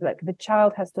have to, like, the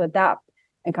child has to adapt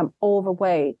and come all the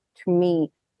way to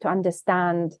me to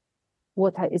understand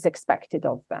what is expected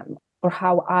of them or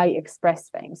how I express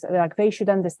things. Like, they should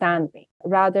understand me,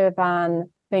 rather than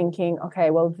thinking, okay,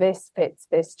 well, this fits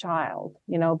this child.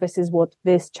 This is what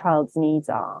this child's needs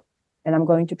are. And I'm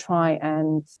going to try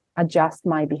and adjust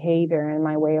my behavior and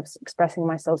my way of expressing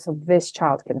myself so this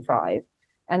child can thrive.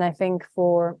 And I think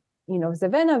for,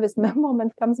 Zevena, this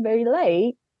moment comes very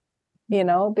late,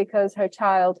 because her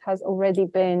child has already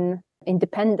been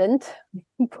independent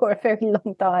for a very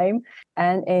long time,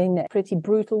 and in pretty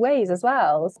brutal ways as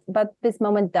well. But this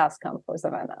moment does come for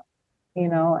Zevena,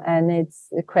 and it's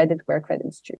a credit where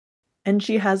credit's due. And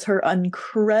she has her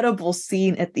incredible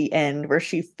scene at the end where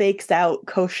she fakes out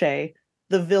Koschei,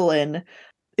 the villain.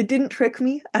 It didn't trick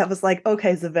me. I was like,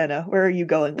 okay, Zevena, where are you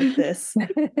going with this?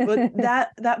 But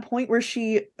that point where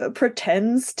she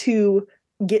pretends to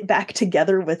get back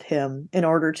together with him in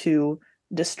order to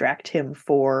distract him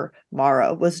for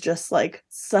Mara was just like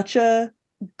such a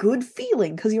good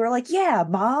feeling, because you were like, yeah,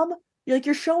 Mom,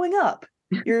 you're showing up.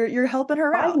 You're helping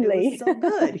her out. Finally. It was so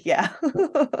good. Yeah.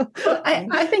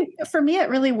 I think for me, it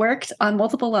really worked on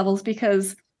multiple levels,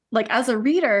 because like as a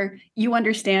reader, you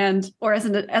understand, or as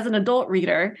an adult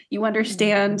reader, you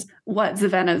understand what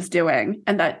Zevena's doing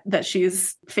and that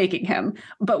she's faking him.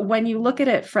 But when you look at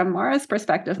it from Mara's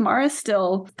perspective, Mara's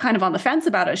still kind of on the fence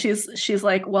about it. She's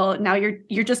like, well, now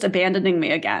you're just abandoning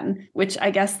me again, which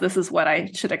I guess this is what I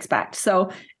should expect. So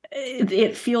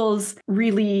it feels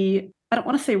really, I don't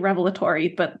want to say revelatory,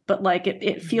 but like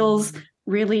it feels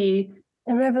really.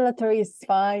 Revelatory is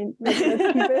fine. But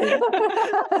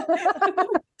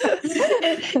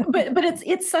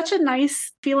it's such a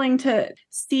nice feeling to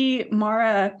see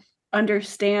Mara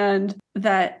understand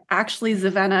that actually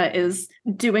Zevena is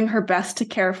doing her best to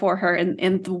care for her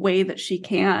in the way that she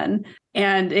can.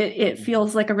 And it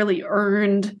feels like a really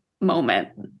earned moment.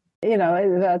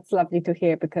 That's lovely to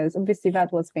hear, because obviously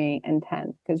that was the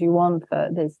intent, because you want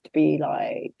this to be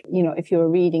like, if you're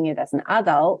reading it as an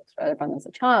adult rather than as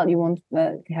a child, you want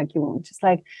just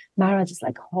like, Mara, just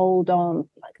like hold on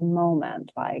like a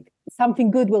moment, like something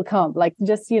good will come, like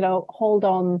just, hold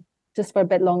on just for a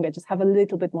bit longer, just have a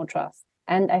little bit more trust.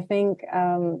 And I think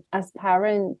as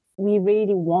parents, we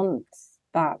really want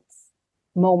that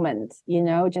moment,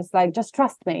 just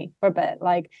trust me for a bit.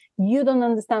 Like, you don't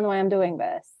understand why I'm doing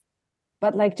this,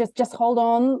 but like, just hold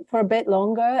on for a bit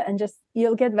longer, and just,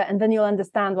 you'll get that. And then you'll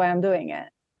understand why I'm doing it.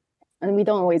 And we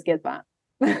don't always get that.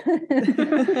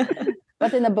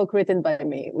 But in a book written by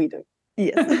me, we do.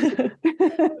 Yes.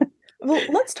 Well,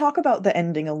 let's talk about the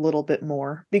ending a little bit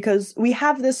more, because we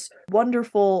have this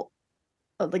wonderful,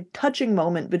 touching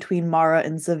moment between Mara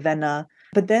and Zevena.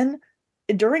 But then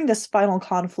during this final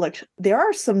conflict, there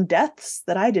are some deaths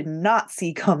that I did not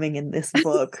see coming in this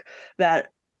book that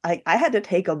I had to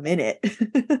take a minute.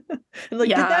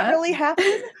 Did that really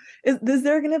happen? Is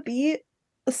there going to be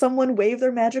someone wave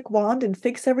their magic wand and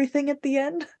fix everything at the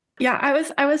end? Yeah,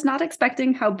 I was not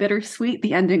expecting how bittersweet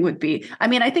the ending would be. I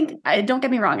mean, don't get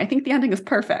me wrong, I think the ending is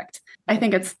perfect. I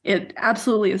think it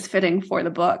absolutely is fitting for the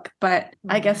book. But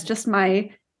I guess just my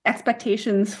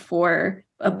expectations for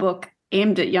a book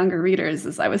aimed at younger readers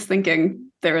is I was thinking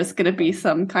there was going to be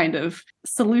some kind of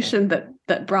solution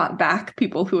that brought back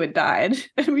people who had died.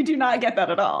 And we do not get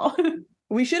that at all.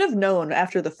 We should have known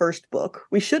after the first book.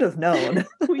 We should have known.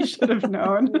 We should have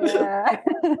known. Yeah.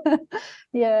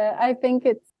 Yeah, I think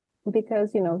it's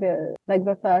because,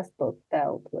 the first book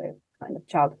dealt with kind of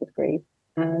childhood grief.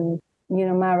 And,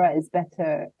 Mara is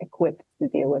better equipped to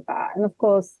deal with that. And of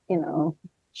course,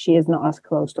 she is not as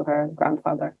close to her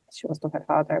grandfather as she was to her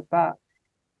father. But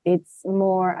it's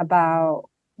more about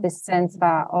this sense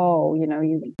that,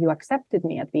 you accepted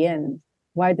me at the end.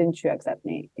 Why didn't you accept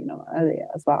me, earlier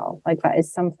as well? Like, that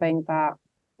is something that,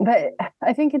 but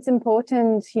I think it's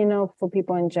important, for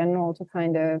people in general to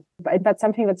kind of, but that's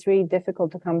something that's really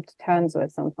difficult to come to terms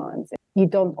with sometimes. You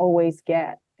don't always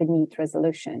get a neat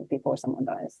resolution before someone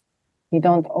dies. You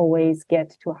don't always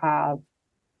get to have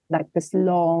like this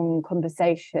long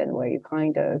conversation where you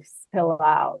kind of spill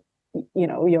out,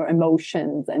 your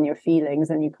emotions and your feelings,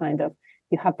 and you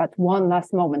have that one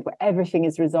last moment where everything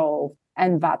is resolved,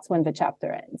 and that's when the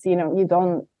chapter ends. You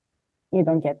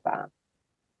don't get that.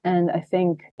 And I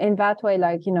think in that way,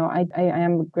 I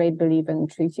am a great believer in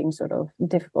treating sort of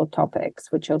difficult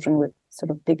topics with children with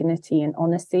sort of dignity and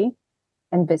honesty.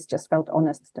 And this just felt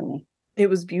honest to me.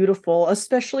 It was beautiful,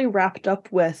 especially wrapped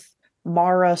up with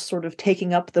Mara sort of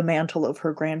taking up the mantle of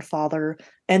her grandfather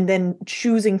and then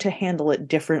choosing to handle it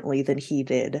differently than he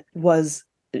did was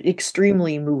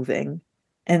extremely moving.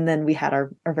 And then we had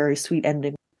our very sweet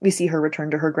ending. We see her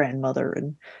return to her grandmother,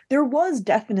 and there was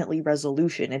definitely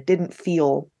resolution. It didn't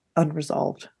feel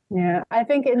unresolved. Yeah, I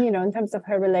think in terms of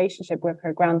her relationship with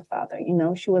her grandfather,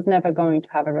 she was never going to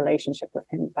have a relationship with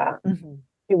him that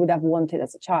she would have wanted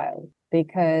as a child,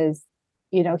 because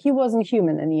he wasn't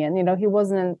human in the end. He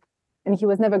wasn't, and he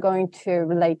was never going to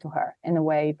relate to her in a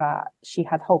way that she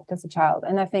had hoped as a child.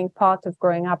 And I think part of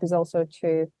growing up is also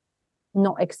to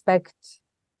not expect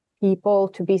people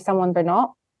to be someone they're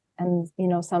not, and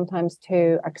sometimes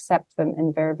to accept them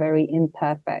in very, very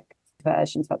imperfect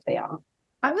versions that they are.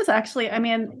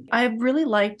 I really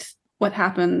liked what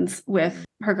happens with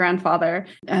her grandfather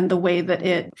and the way that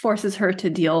it forces her to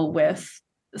deal with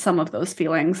some of those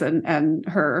feelings and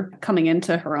her coming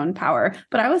into her own power.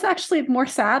 But I was actually more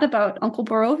sad about Uncle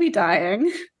Borovi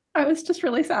dying. I was just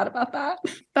really sad about that.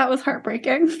 That was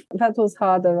heartbreaking. That was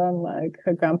harder than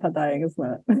her grandpa dying,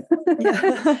 isn't it?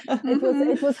 Yeah.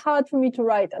 It was hard for me to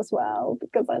write as well,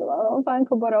 because I love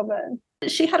Uncle Borovi.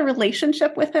 She had a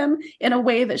relationship with him in a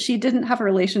way that she didn't have a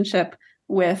relationship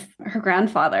with her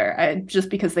grandfather, just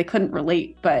because they couldn't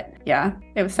relate. But yeah,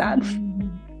 it was sad.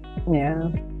 Yeah.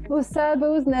 It was sad, but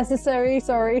it was necessary.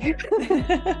 Sorry.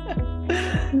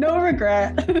 No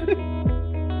regret.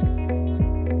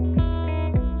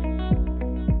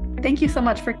 Thank you so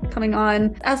much for coming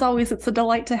on. As always, it's a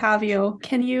delight to have you.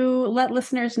 Can you let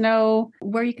listeners know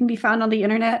where you can be found on the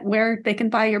internet, where they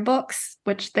can buy your books,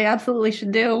 which they absolutely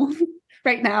should do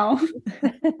right now?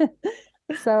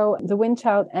 So The Wind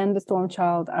Child and The Storm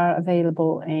Child are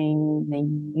available in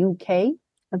the UK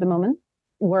at the moment,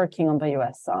 working on the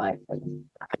US side.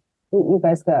 You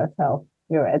guys gotta tell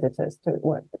your editors to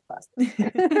work it fast.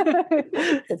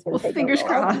 Well, fingers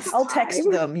crossed. I'll text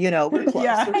them, we're close.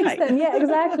 Yeah, text them. Yeah,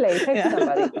 exactly. Text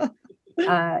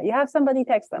somebody. You have somebody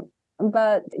text them.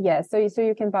 But yeah, so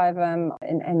you can buy them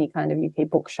in any kind of UK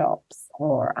bookshops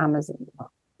or Amazon.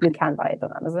 You can buy it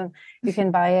on Amazon. You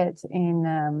can buy it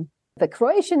in the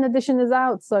Croatian edition is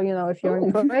out. So, if you're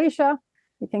in Croatia,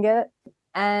 you can get it.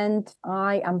 And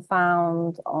I am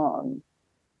found on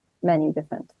many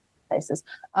different places.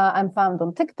 I'm found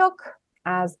on TikTok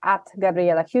as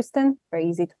 @Gabriela Houston, very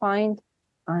easy to find.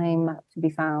 I'm to be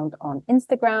found on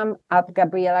Instagram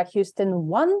 @Gabriela Houston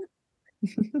 1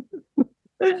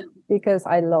 because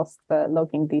I lost the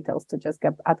login details to just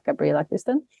 @Gabriela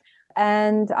Houston.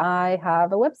 And I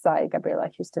have a website,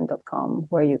 GabrielaHouston.com,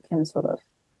 where you can sort of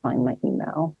find my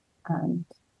email. And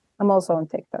I'm also on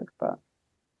TikTok, but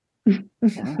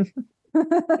yeah.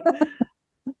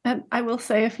 And I will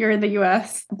say, if you're in the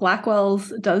US, Blackwell's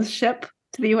does ship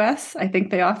to the US. I think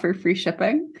they offer free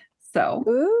shipping. So,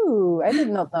 ooh, I did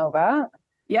not know that.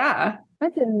 Yeah, I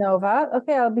didn't know that.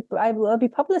 Okay, I'll be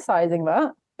publicizing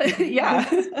that. Yeah,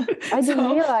 I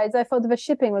didn't realize. I thought the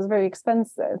shipping was very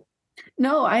expensive.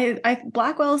 No, I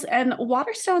Blackwell's and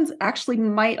Waterstone's actually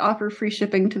might offer free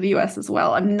shipping to the US as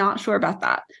well. I'm not sure about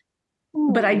that.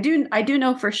 But I do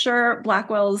know for sure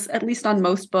Blackwell's, at least on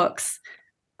most books.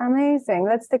 Amazing.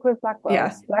 Let's stick with Blackwell's.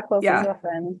 Yeah. Blackwell's is your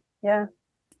friend. Yeah.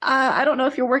 I don't know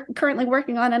if you're currently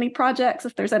working on any projects,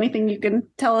 if there's anything you can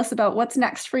tell us about what's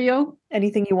next for you.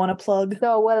 Anything you want to plug?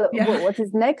 So, what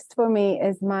is next for me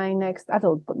is my next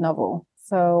adult novel.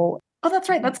 So, oh, that's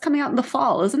right. That's coming out in the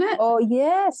fall, isn't it? Oh,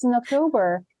 yes, in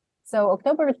October. So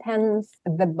October 10th,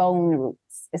 The Bone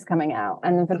Roots is coming out.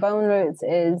 And The Bone Roots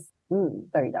is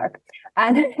very dark.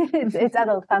 And it's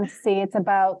adult fantasy. It's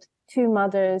about two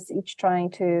mothers, each trying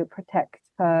to protect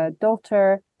her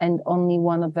daughter, and only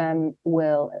one of them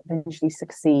will eventually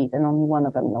succeed, and only one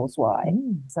of them knows why.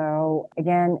 So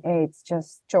again, it's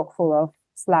just chock full of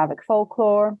Slavic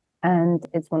folklore, and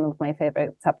it's one of my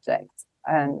favorite subjects,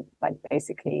 and like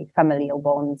basically familial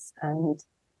bonds and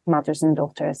mothers and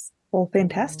daughters. Well,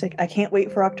 fantastic. I can't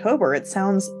wait for October. It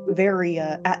sounds very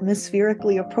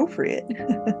atmospherically appropriate.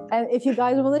 And if you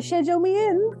guys want to schedule me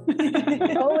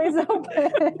in, always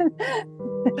open.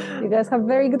 You guys have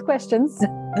very good questions.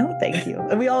 No, thank you.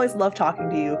 And we always love talking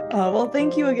to you. Well,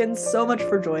 thank you again so much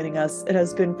for joining us. It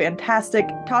has been fantastic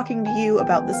talking to you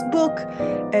about this book,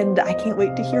 and I can't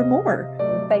wait to hear more.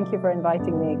 Thank you for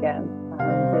inviting me again.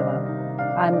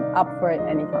 I'm up for it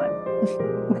anytime.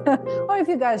 Or if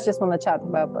you guys just want to chat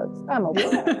about books, I'm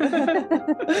okay.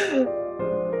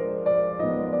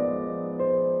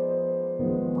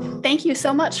 Thank you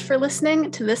so much for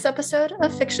listening to this episode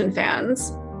of Fiction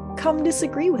Fans. Come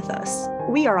disagree with us.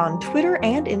 We are on Twitter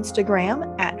and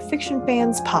Instagram at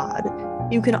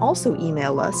FictionFansPod. You can also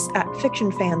email us at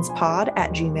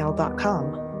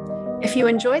fictionfanspod@gmail.com. If you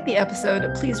enjoyed the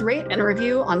episode, please rate and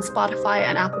review on Spotify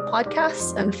and Apple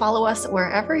Podcasts and follow us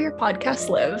wherever your podcasts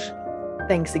live.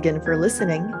 Thanks again for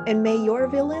listening, and may your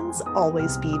villains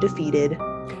always be defeated.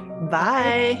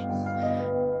 Bye. Bye.